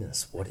my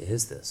goodness, what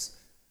is this?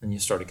 And you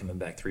started coming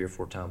back 3 or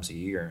 4 times a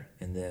year.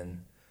 And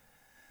then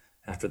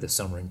after the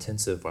summer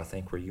intensive, I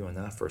think where you and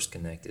I first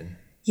connected.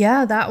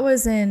 Yeah, that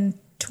was in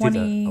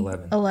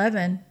 2011.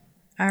 2011.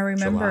 I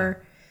remember.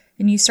 July.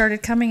 And you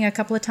started coming a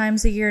couple of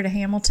times a year to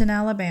Hamilton,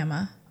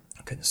 Alabama.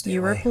 I couldn't stay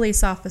You were a away.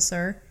 police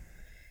officer.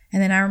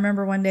 And then I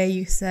remember one day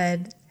you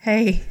said,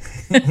 hey,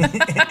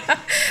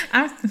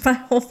 my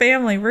whole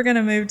family, we're going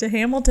to move to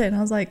Hamilton. I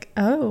was like,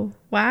 oh,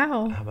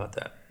 wow. How about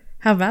that?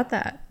 How about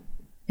that?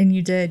 And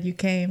you did. You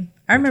came.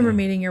 I remember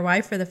meeting your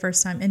wife for the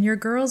first time, and your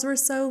girls were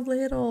so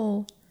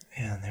little.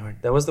 Man,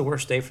 that was the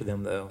worst day for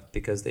them, though,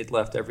 because they'd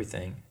left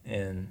everything.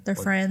 And Their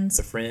friends.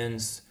 The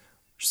friends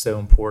were so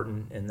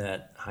important in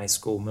that high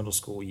school, middle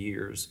school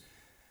years.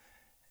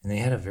 And they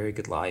had a very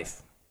good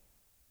life.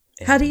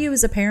 How do you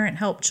as a parent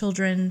help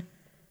children?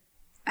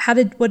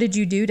 What did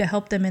you do to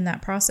help them in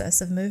that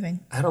process of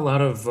moving? I had a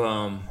lot of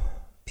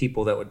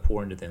people that would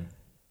pour into them.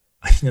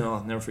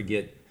 I'll never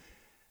forget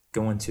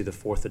going to the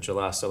 4th of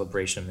July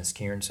celebration at Miss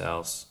Karen's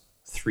house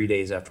 3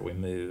 days after we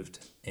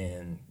moved,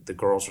 and the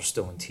girls were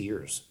still in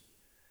tears.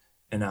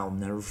 And I'll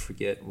never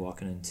forget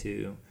walking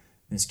into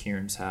Miss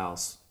Karen's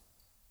house,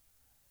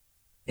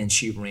 and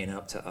she ran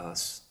up to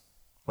us,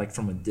 like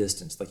from a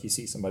distance, like you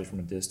see somebody from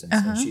a distance,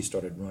 and she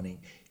started running,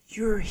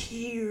 "You're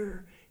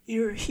here,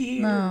 you're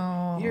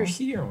here, you're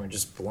here." And we're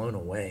just blown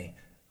away.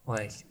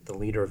 Like, the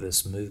leader of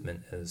this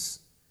movement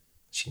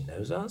she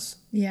knows us.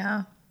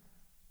 Yeah.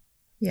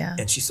 Yeah.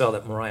 And she saw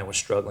that Mariah was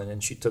struggling,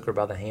 and she took her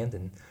by the hand,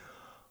 and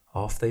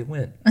off they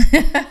went.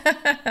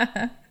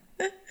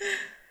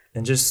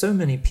 And just so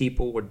many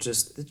people were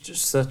it's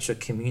just such a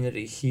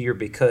community here,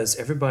 because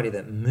everybody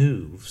that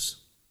moves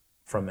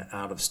from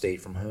out of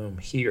state, from home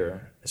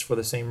here, is for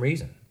the same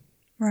reason.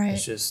 Right.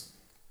 It's just,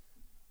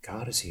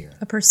 God is here.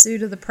 A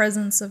pursuit of the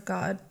presence of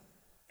God.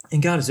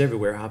 And God is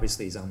everywhere.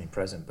 Obviously, He's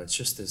omnipresent, but it's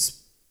just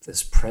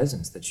this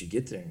presence that you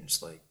get there, and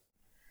it's like.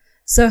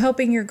 So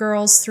helping your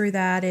girls through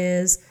that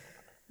is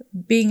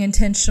being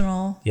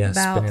intentional Yes,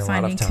 about spending a lot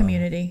of finding time.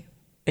 community.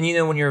 And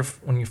when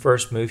you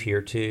first move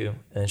here too,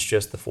 and it's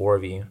just the 4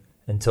 of you,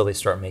 until they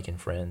start making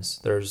friends,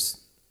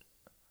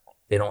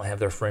 they don't have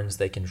their friends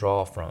they can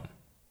draw from.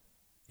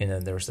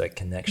 There's that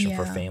connection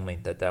for Yeah. family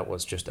that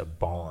was just a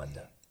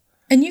bond.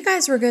 And you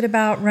guys were good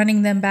about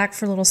running them back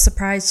for little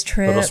surprise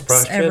trips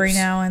every trips.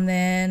 now and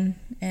then.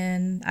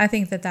 And I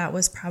think that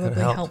was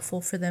probably helped.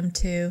 helpful for them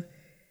too.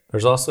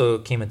 There's also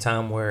came a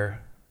time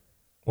where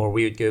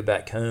we would go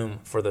back home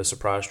for those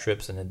surprise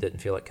trips, and it didn't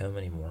feel like home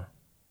anymore.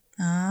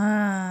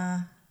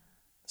 Ah.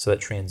 So that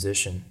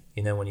transition,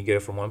 when you go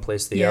from one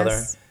place to the Yes.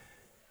 other,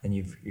 and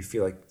you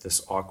feel like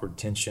this awkward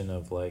tension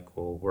of like,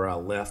 well, where I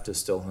left is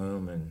still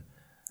home, and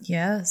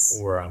Yes.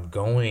 Where I'm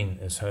going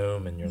is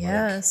home, and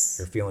Yes.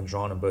 you're feeling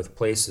drawn in both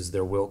places.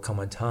 There will come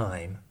a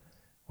time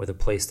where the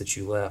place that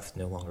you left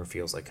no longer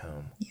feels like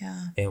home.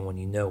 Yeah. And when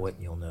you know it,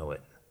 you'll know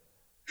it.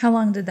 How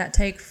long did that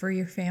take for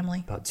your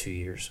family? About 2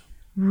 years.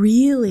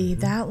 Really?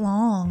 That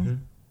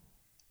long?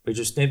 We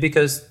just knew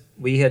because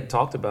we had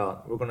talked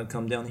about we're going to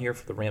come down here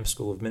for the Ramp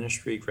School of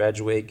Ministry,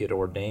 graduate, get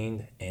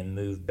ordained, and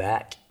move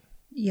back.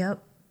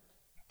 Yep.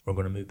 We're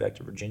going to move back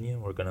to Virginia.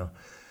 We're going to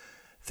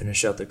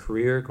finish out the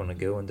career, going to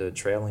go into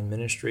traveling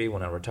ministry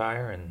when I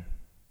retire. And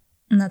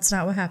that's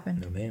not what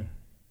happened. no, ma'am.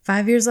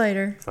 5 years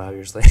later. 5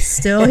 years later.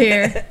 Still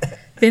here.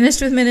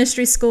 Finished with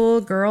ministry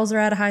school. Girls are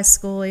out of high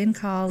school, in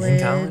college.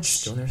 In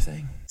college, doing their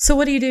thing. So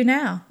what do you do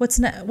now? What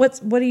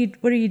are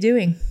you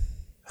doing?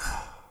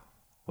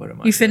 What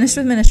am I You finished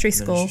doing? with ministry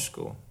school. Ministry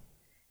school.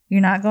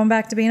 You're not going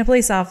back to being a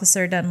police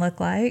officer, doesn't look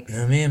like.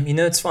 No, ma'am. You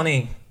know, it's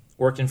funny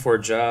working for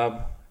a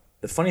job.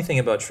 The funny thing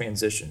about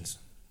transitions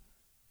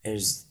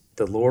is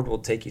the Lord will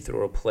take you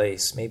through a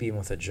place, maybe even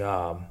with a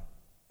job,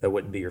 that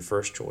wouldn't be your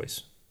first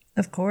choice.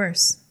 Of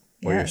course.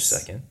 Or your Yes.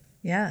 second.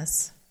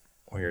 Yes.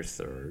 Or your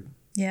third.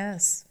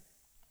 Yes.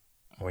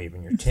 Or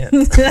even your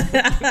 10th.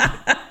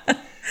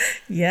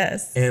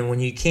 Yes. And when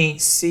you can't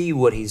see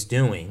what he's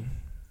doing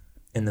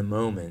in the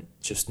moment,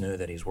 just know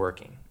that he's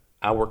working.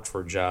 I worked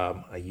for a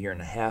job 1.5 years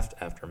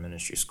after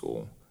ministry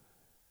school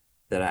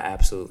that I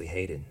absolutely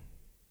hated.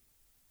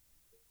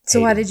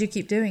 So why did you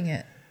keep doing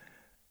it?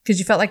 Because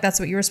you felt like that's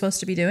what you were supposed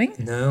to be doing?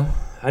 No,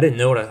 I didn't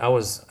know what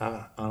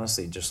I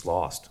honestly just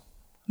lost.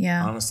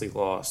 Yeah. Honestly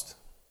lost.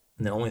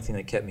 And the only thing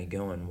that kept me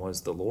going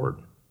was the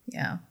Lord.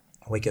 Yeah.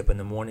 I wake up in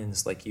the morning,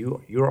 it's like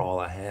you're all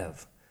I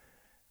have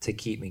to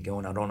keep me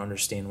going. I don't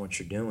understand what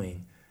you're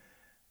doing.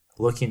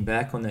 Looking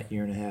back on that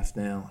 1.5 years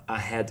now, I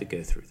had to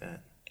go through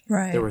that.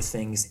 Right. There were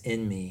things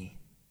in me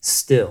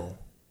still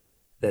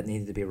that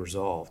needed to be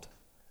resolved.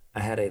 I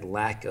had a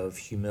lack of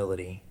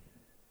humility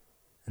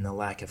and a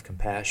lack of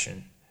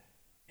compassion.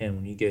 And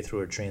when you go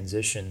through a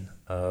transition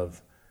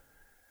of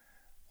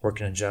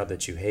working a job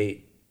that you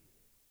hate,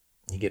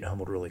 you get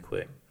humbled really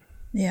quick.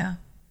 Yeah.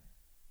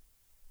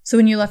 So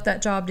when you left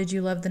that job, did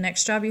you love the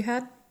next job you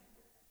had?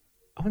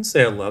 I wouldn't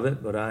say I love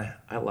it, but I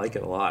like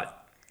it a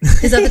lot.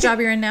 Is that the job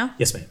you're in now?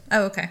 Yes, ma'am.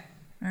 Oh, okay.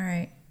 All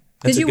right.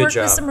 That's Because a you good work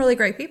job. with some really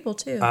great people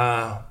too.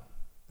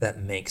 That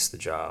makes the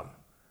job.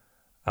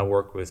 I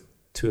work with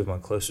 2 of my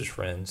closest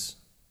friends,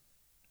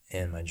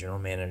 and my general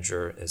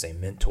manager is a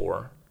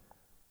mentor,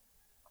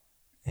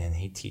 and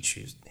he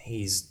teaches.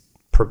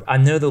 I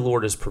know the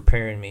Lord is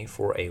preparing me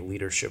for a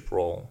leadership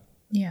role.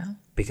 Yeah.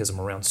 Because I'm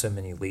around so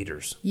many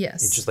leaders.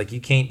 Yes. It's just like you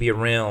can't be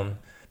around.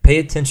 Pay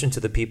attention to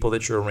the people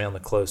that you're around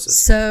the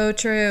closest. So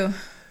true.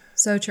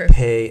 So true.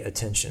 Pay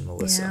attention,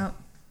 Melissa.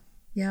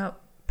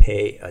 Yep.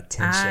 Pay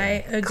attention.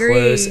 I agree.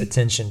 Close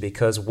attention,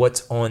 because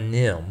what's on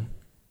them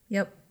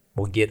Yep.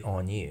 will get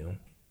on you.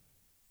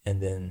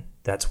 And then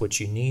that's what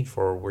you need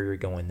for where you're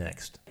going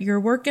next. Your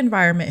work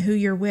environment, who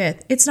you're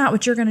with, it's not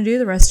what you're going to do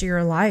the rest of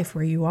your life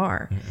where you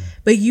are.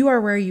 But you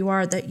are where you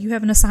are, that you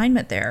have an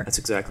assignment there. That's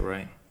exactly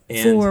right.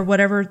 And For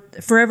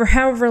forever,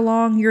 however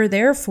long you're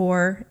there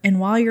for. And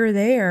while you're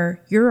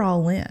there, you're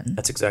all in.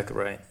 that's exactly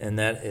right. And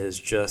that is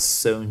just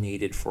so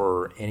needed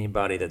for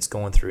anybody that's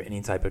going through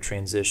any type of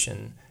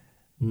transition.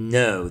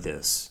 Know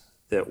this,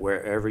 that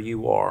wherever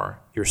you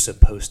are, you're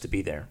supposed to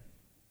be there.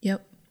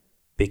 Yep.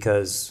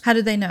 Because How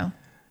did they know?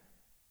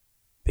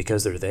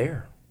 they're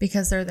there.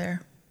 Because they're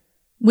there.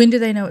 When do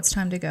they know it's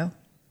time to go?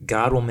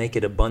 God will make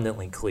it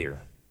abundantly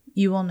clear.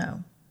 You will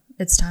know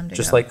it's time to go.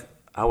 Just like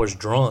I was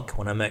drunk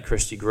when I met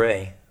Christy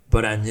Gray,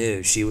 but I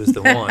knew she was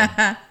the one.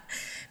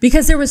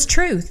 Because there was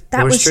truth.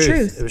 That was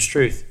truth. It was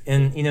truth.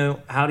 And you know,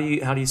 how do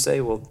you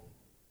say, well,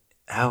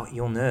 how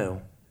you'll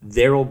know?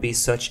 There will be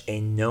such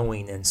a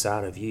knowing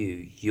inside of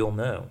you, you'll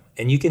know.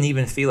 And you can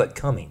even feel it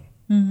coming.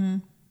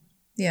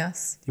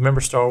 Yes. You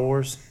remember Star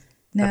Wars?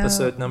 No.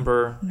 Episode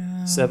number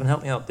 7.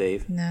 Help me out,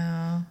 Dave.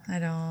 No, I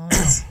don't.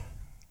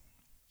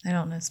 I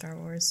don't know Star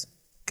Wars.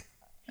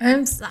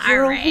 I'm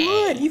sorry.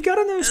 What? You've got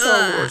to know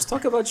Star Wars.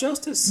 Talk about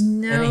justice.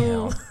 No.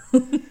 Anyhow.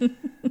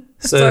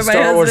 So my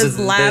Star Wars husband's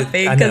is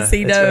laughing I know, because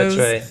he knows.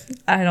 That's right.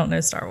 I don't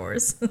know Star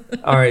Wars.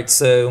 All right,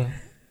 so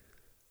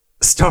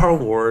Star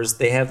Wars,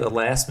 they have the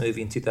last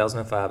movie in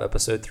 2005,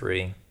 episode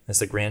 3. It's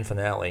the grand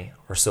finale,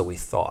 or so we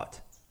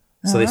thought.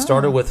 So they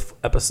started with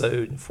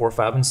episode 4,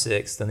 5, and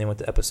 6. Then they went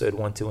to episode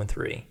 1, 2, and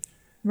 3.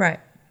 Right.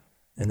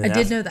 And then I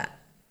did know that.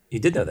 You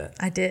did know that?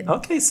 I did.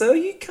 Okay, so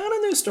you kind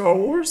of know Star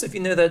Wars if you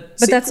know that.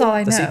 But that's all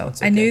I know.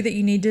 Sequence, I knew that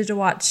you needed to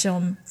watch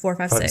film 4,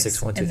 5, 6,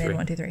 6, 1, 2, and then 3.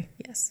 1, 2, 3.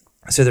 Yes.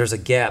 So there's a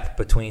gap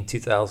between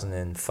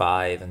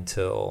 2005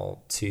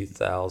 until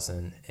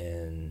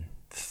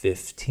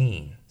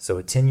 2015. So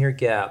a 10-year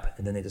gap,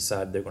 and then they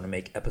decided they're going to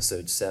make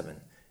episode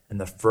 7. And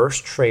the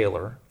first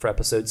trailer for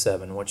episode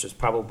 7, which is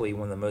probably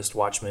one of the most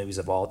watched movies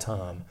of all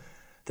time,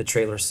 the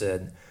trailer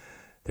said,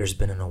 "There's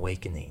been an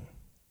awakening.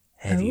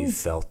 Have you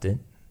felt it?"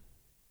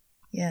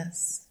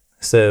 Yes.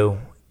 So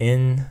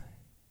in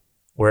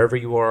wherever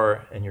you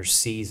are in your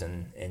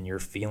season and you're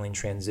feeling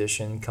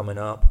transition coming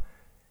up,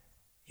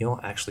 you'll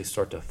actually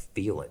start to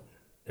feel it.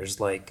 There's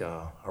like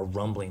a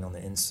rumbling on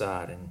the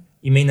inside, and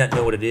you may not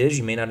know what it is.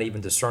 You may not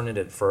even discern it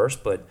at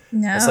first, but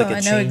it's like a I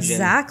know change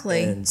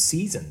exactly. in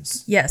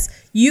seasons. Yes,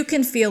 you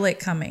can feel it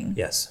coming.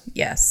 Yes.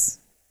 Yes,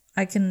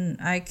 I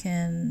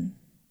can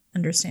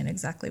understand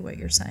exactly what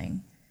you're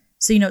saying.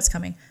 So you know it's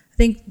coming. I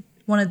think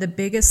one of the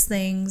biggest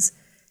things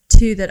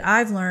too that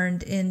I've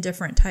learned in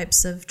different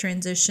types of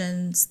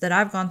transitions that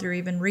I've gone through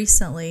even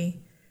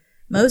recently,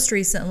 most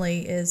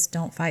recently, is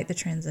don't fight the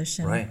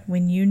transition. Right.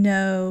 When you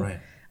know Right.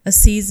 a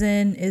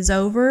season is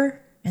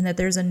over and that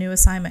there's a new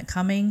assignment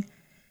coming,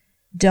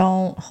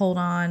 don't hold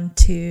on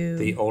to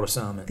The old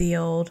assignment. the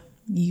old.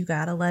 You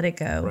got to let it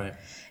go. Right.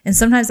 And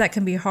sometimes that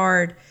can be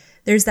hard.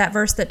 There's that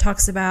verse that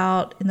talks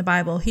about in the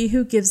Bible, he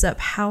who gives up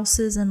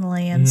houses and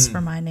lands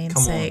for my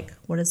name's sake.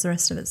 What does the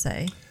rest of it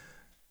say?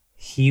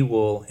 He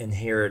will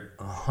inherit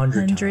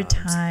 100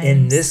 times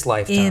in this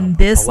lifetime. In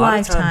this a lot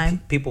of lifetime.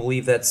 time, people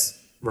believe that's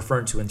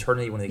referring to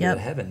eternity when they Yep. go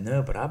to heaven.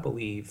 No, but I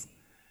believe,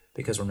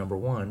 because we're number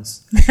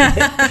ones,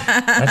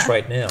 that's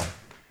right now.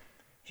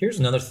 Here's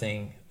another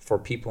thing for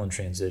people in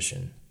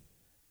transition.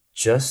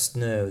 Just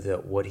know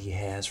that what he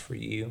has for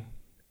you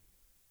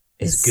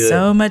is It's good.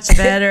 so much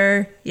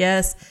better,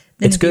 yes,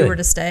 than It's if you good. were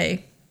to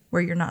stay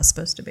where you're not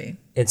supposed to be.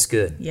 It's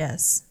good.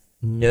 Yes,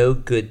 No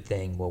good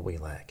thing will we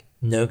lack.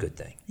 No good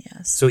thing.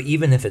 yes. So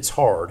even if it's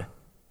hard,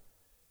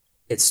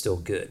 it's still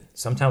good.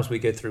 Sometimes we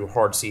go through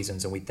hard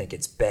seasons and we think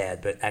it's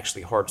bad, but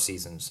actually hard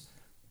seasons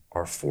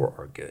are for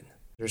our good.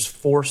 There's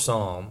 4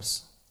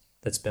 Psalms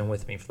that's been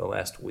with me for the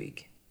last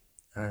week.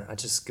 I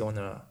just go in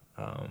the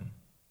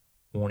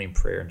morning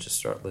prayer and just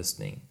start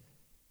listening.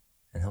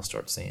 And he'll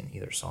start saying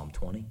either Psalm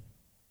 20,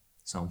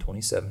 Psalm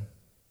 27,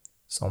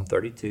 Psalm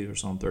 32, or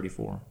Psalm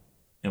 34.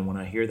 And when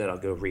I hear that, I'll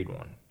go read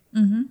one.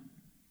 Mm-hmm.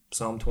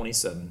 Psalm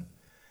 27.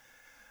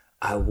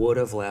 I would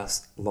have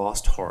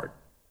lost heart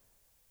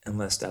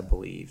unless I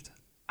believed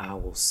I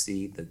will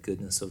see the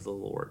goodness of the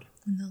Lord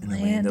In the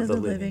land of the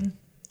living.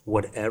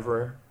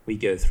 Whatever we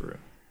go through,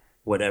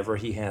 whatever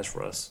he has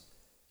for us,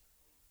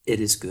 it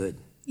is good.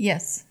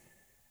 Yes,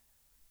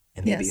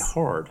 It may be Yes.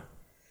 hard.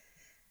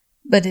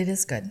 but it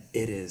is good.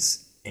 It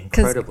is Because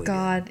incredibly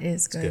God good.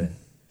 is It's good. good.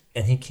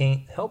 And he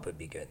can't help but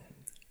be good.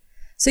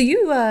 So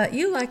you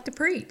like to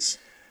preach.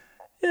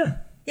 Yeah.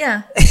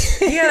 Yeah.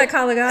 You got a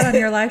call of God on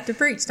your life to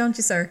preach, don't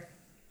you, sir?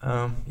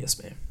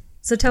 Yes, ma'am.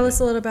 So tell us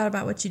a little bit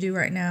about what you do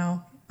right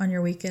now on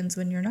your weekends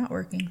when you're not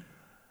working,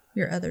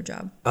 your other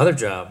job. The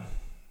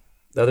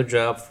other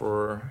job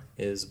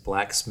is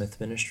Blacksmith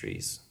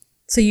Ministries.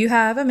 So you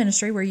have a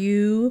ministry where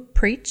you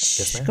preach,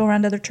 Yes, ma'am. go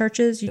around to other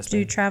churches, you Yes, do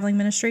ma'am. traveling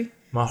ministry.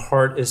 My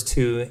heart is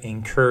to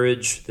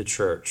encourage the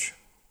church.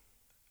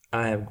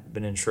 I have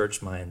been in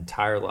church my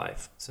entire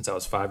life since I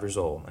was 5 years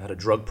old. I had a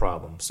drug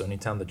problem, so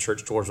anytime the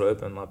church doors were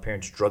open, my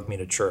parents drugged me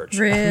to church.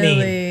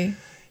 Really?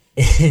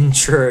 In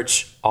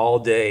church all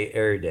day,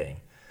 every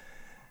day.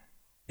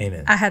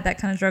 Amen. I had that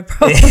kind of drug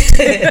problem.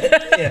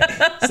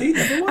 Yeah. See,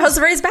 number one. I was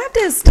raised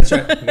Baptist. That's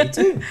right. Me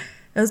too.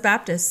 I was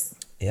Baptist.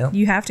 Yeah,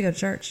 You have to go to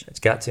church. it's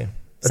got to.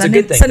 That's Sunday,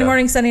 a good thing. Sunday though.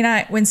 morning, Sunday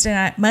night, Wednesday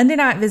night, Monday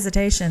night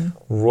visitation.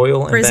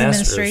 Royal Prison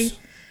Ambassadors. ministry.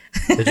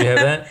 Did you have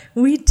that?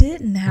 We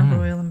didn't have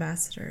Royal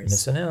Ambassadors.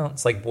 Missing out.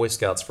 It's like Boy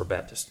Scouts for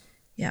Baptist.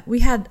 Yeah, we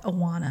had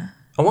Awana.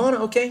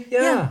 Awana, okay,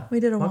 yeah. Yeah, we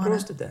did My Awana.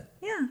 girls did that.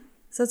 Yeah,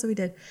 so that's what we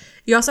did.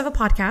 You also have a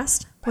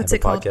podcast. What's I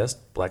it have a called? podcast,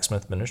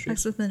 Blacksmith Ministries.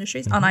 Blacksmith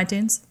Ministries on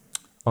iTunes.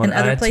 On and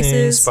other iTunes,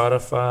 places.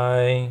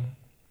 Spotify,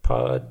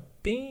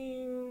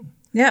 Podbean.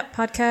 Yep,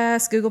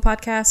 podcast, Google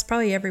Podcasts,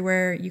 probably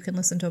everywhere you can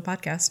listen to a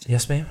podcast.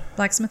 Yes, ma'am.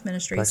 Blacksmith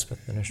Ministries.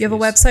 Blacksmith Ministries. You have a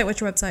website.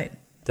 What's your website?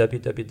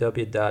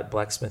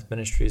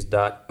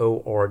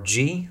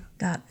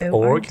 www.blacksmithministries.org.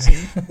 .org.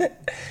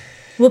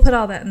 We'll put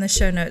all that in the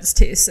show notes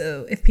too.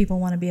 So if people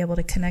want to be able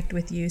to connect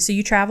with you, so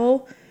you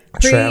travel,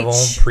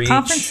 Preach,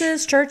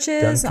 conferences,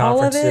 churches, done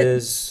all of it.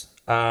 conferences.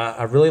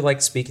 I really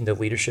like speaking to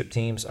leadership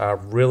teams. I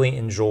really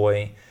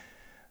enjoy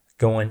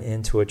going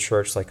into a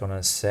church like on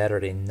a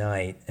Saturday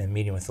night and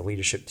meeting with the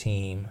leadership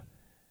team.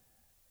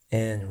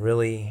 And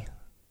really,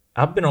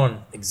 I've been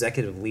on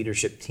executive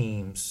leadership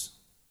teams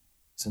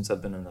since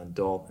I've been an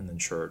adult in the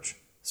church.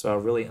 So I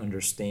really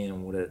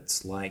understand what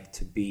it's like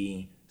to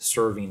be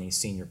serving a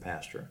senior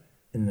pastor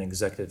in an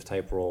executive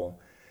type role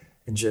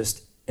and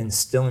just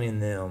instilling in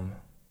them,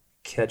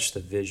 catch the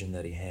vision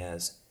that he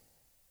has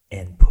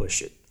and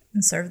push it.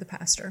 And serve the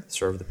pastor.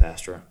 Serve the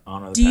pastor,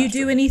 honor the Do pastor.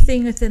 you do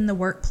anything within the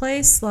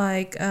workplace,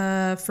 like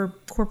for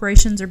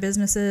corporations or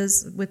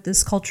businesses, with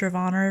this culture of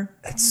honor?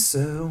 It's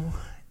so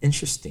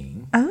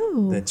interesting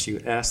Oh, that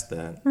you asked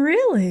that.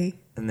 really?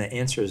 And the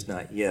answer is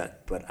not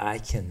yet, but I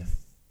can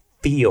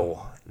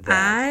feel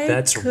that. I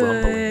That's could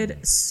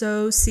rumbling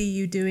so see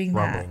you doing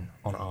that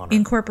on honor.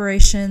 in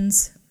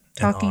corporations,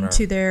 talking honor.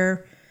 to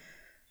their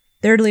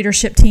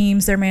leadership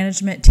teams, their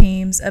management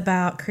teams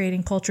about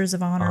creating cultures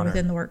of honor.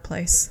 Within the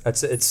workplace. It's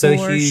so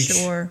For huge.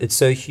 sure. It's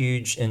so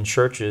huge in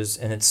churches,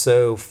 and it's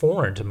so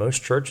foreign to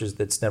most churches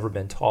that's never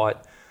been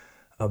taught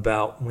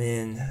about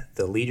when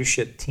the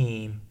leadership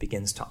team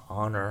begins to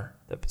honor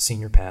the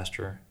senior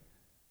pastor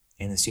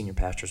and the senior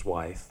pastor's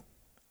wife,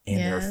 and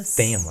their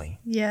family.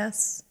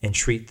 Yes. And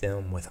treat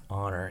them with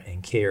honor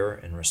and care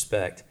and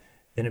respect,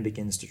 then it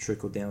begins to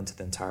trickle down to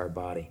the entire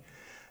body.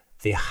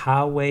 The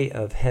highway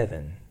of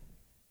heaven,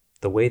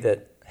 the way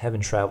that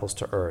heaven travels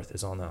to earth,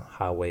 is on the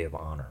highway of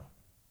honor.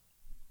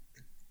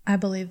 I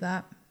believe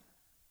that.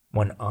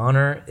 When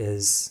honor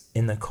is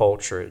in the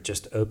culture, it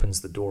just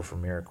opens the door for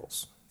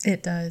miracles.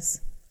 It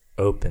does.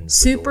 Opens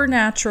the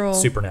Supernatural.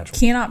 door. Supernatural.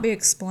 Cannot be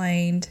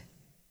explained.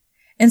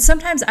 And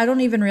sometimes I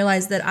don't even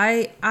realize that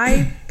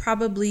I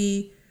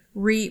probably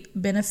reap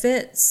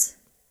benefits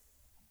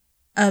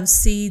of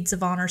seeds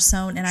of honor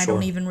sown, and I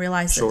don't even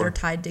realize that they're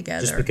tied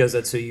together. Just because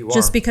that's who you are.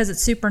 Just because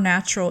it's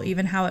supernatural,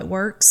 even how it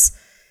works.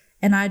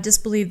 And I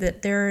just believe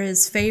that there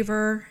is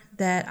favor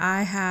that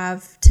I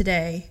have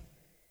today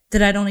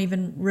that I don't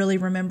even really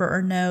remember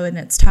or know, and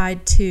it's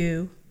tied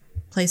to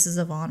places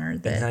of honor.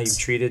 And how you've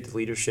treated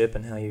leadership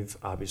and how you've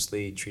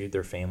obviously treated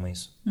their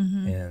families.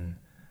 Mm-hmm. And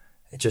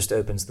it just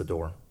opens the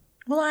door.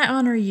 Well, I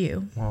honor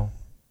you. Well,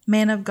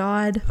 man of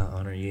God. I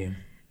honor you.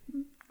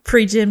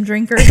 Pre-gym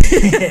drinker.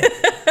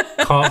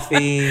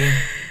 Coffee.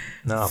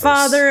 Novels.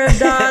 Father of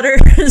daughters.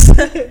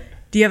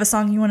 Do you have a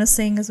song you want to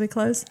sing as we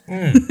close?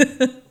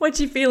 What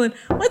you feeling?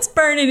 What's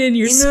burning in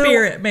your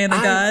spirit, man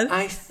of God?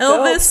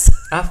 Elvis?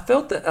 I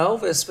felt the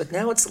Elvis, but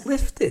now it's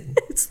lifted.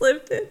 It's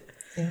lifted.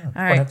 Yeah,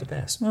 all right. Have the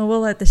best. Well,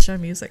 we'll let the show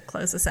music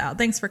close us out.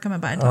 Thanks for coming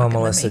by and talking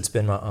Melissa, with me. it's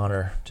been my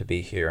honor to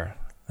be here.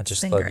 I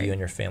just love you and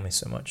your family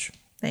so much.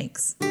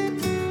 Thanks.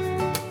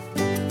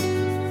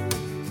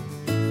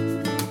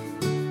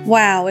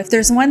 Wow, if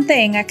there's one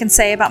thing I can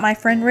say about my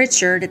friend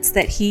Richard, it's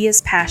that he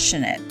is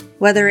passionate.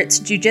 Whether it's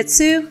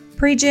jiu-jitsu,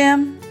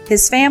 pre-gym,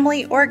 his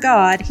family, or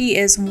God, he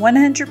is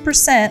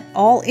 100%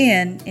 all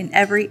in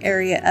every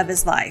area of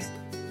his life.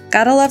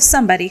 Gotta love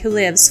somebody who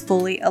lives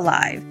fully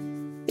alive.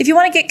 If you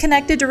want to get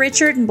connected to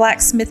Richard and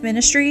Blacksmith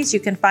Ministries, you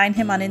can find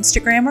him on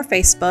Instagram or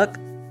Facebook.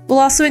 We'll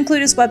also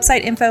include his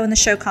website info in the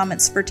show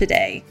comments for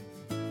today.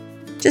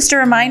 Just a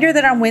reminder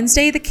that on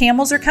Wednesday, the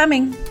Camels are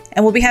coming,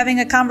 and we'll be having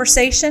a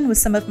conversation with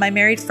some of my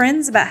married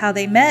friends about how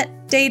they met,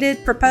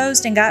 dated,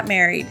 proposed, and got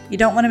married. You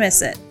don't want to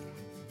miss it.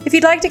 If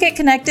you'd like to get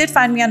connected,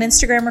 find me on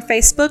Instagram or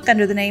Facebook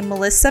under the name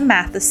Melissa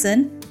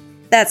Matheson.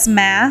 That's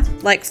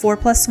math, like 4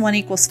 +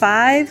 1 =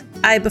 5,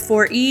 I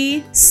before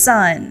E,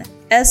 son,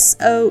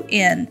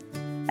 S-O-N,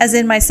 as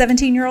in my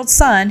 17-year-old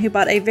son who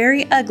bought a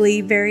very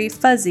ugly, very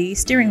fuzzy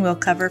steering wheel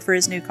cover for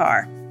his new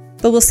car.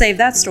 But we'll save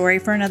that story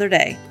for another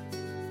day.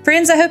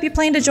 Friends, I hope you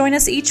plan to join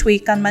us each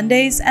week on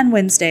Mondays and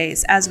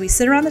Wednesdays as we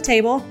sit around the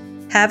table,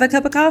 have a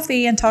cup of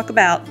coffee, and talk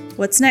about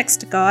what's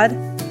next, God.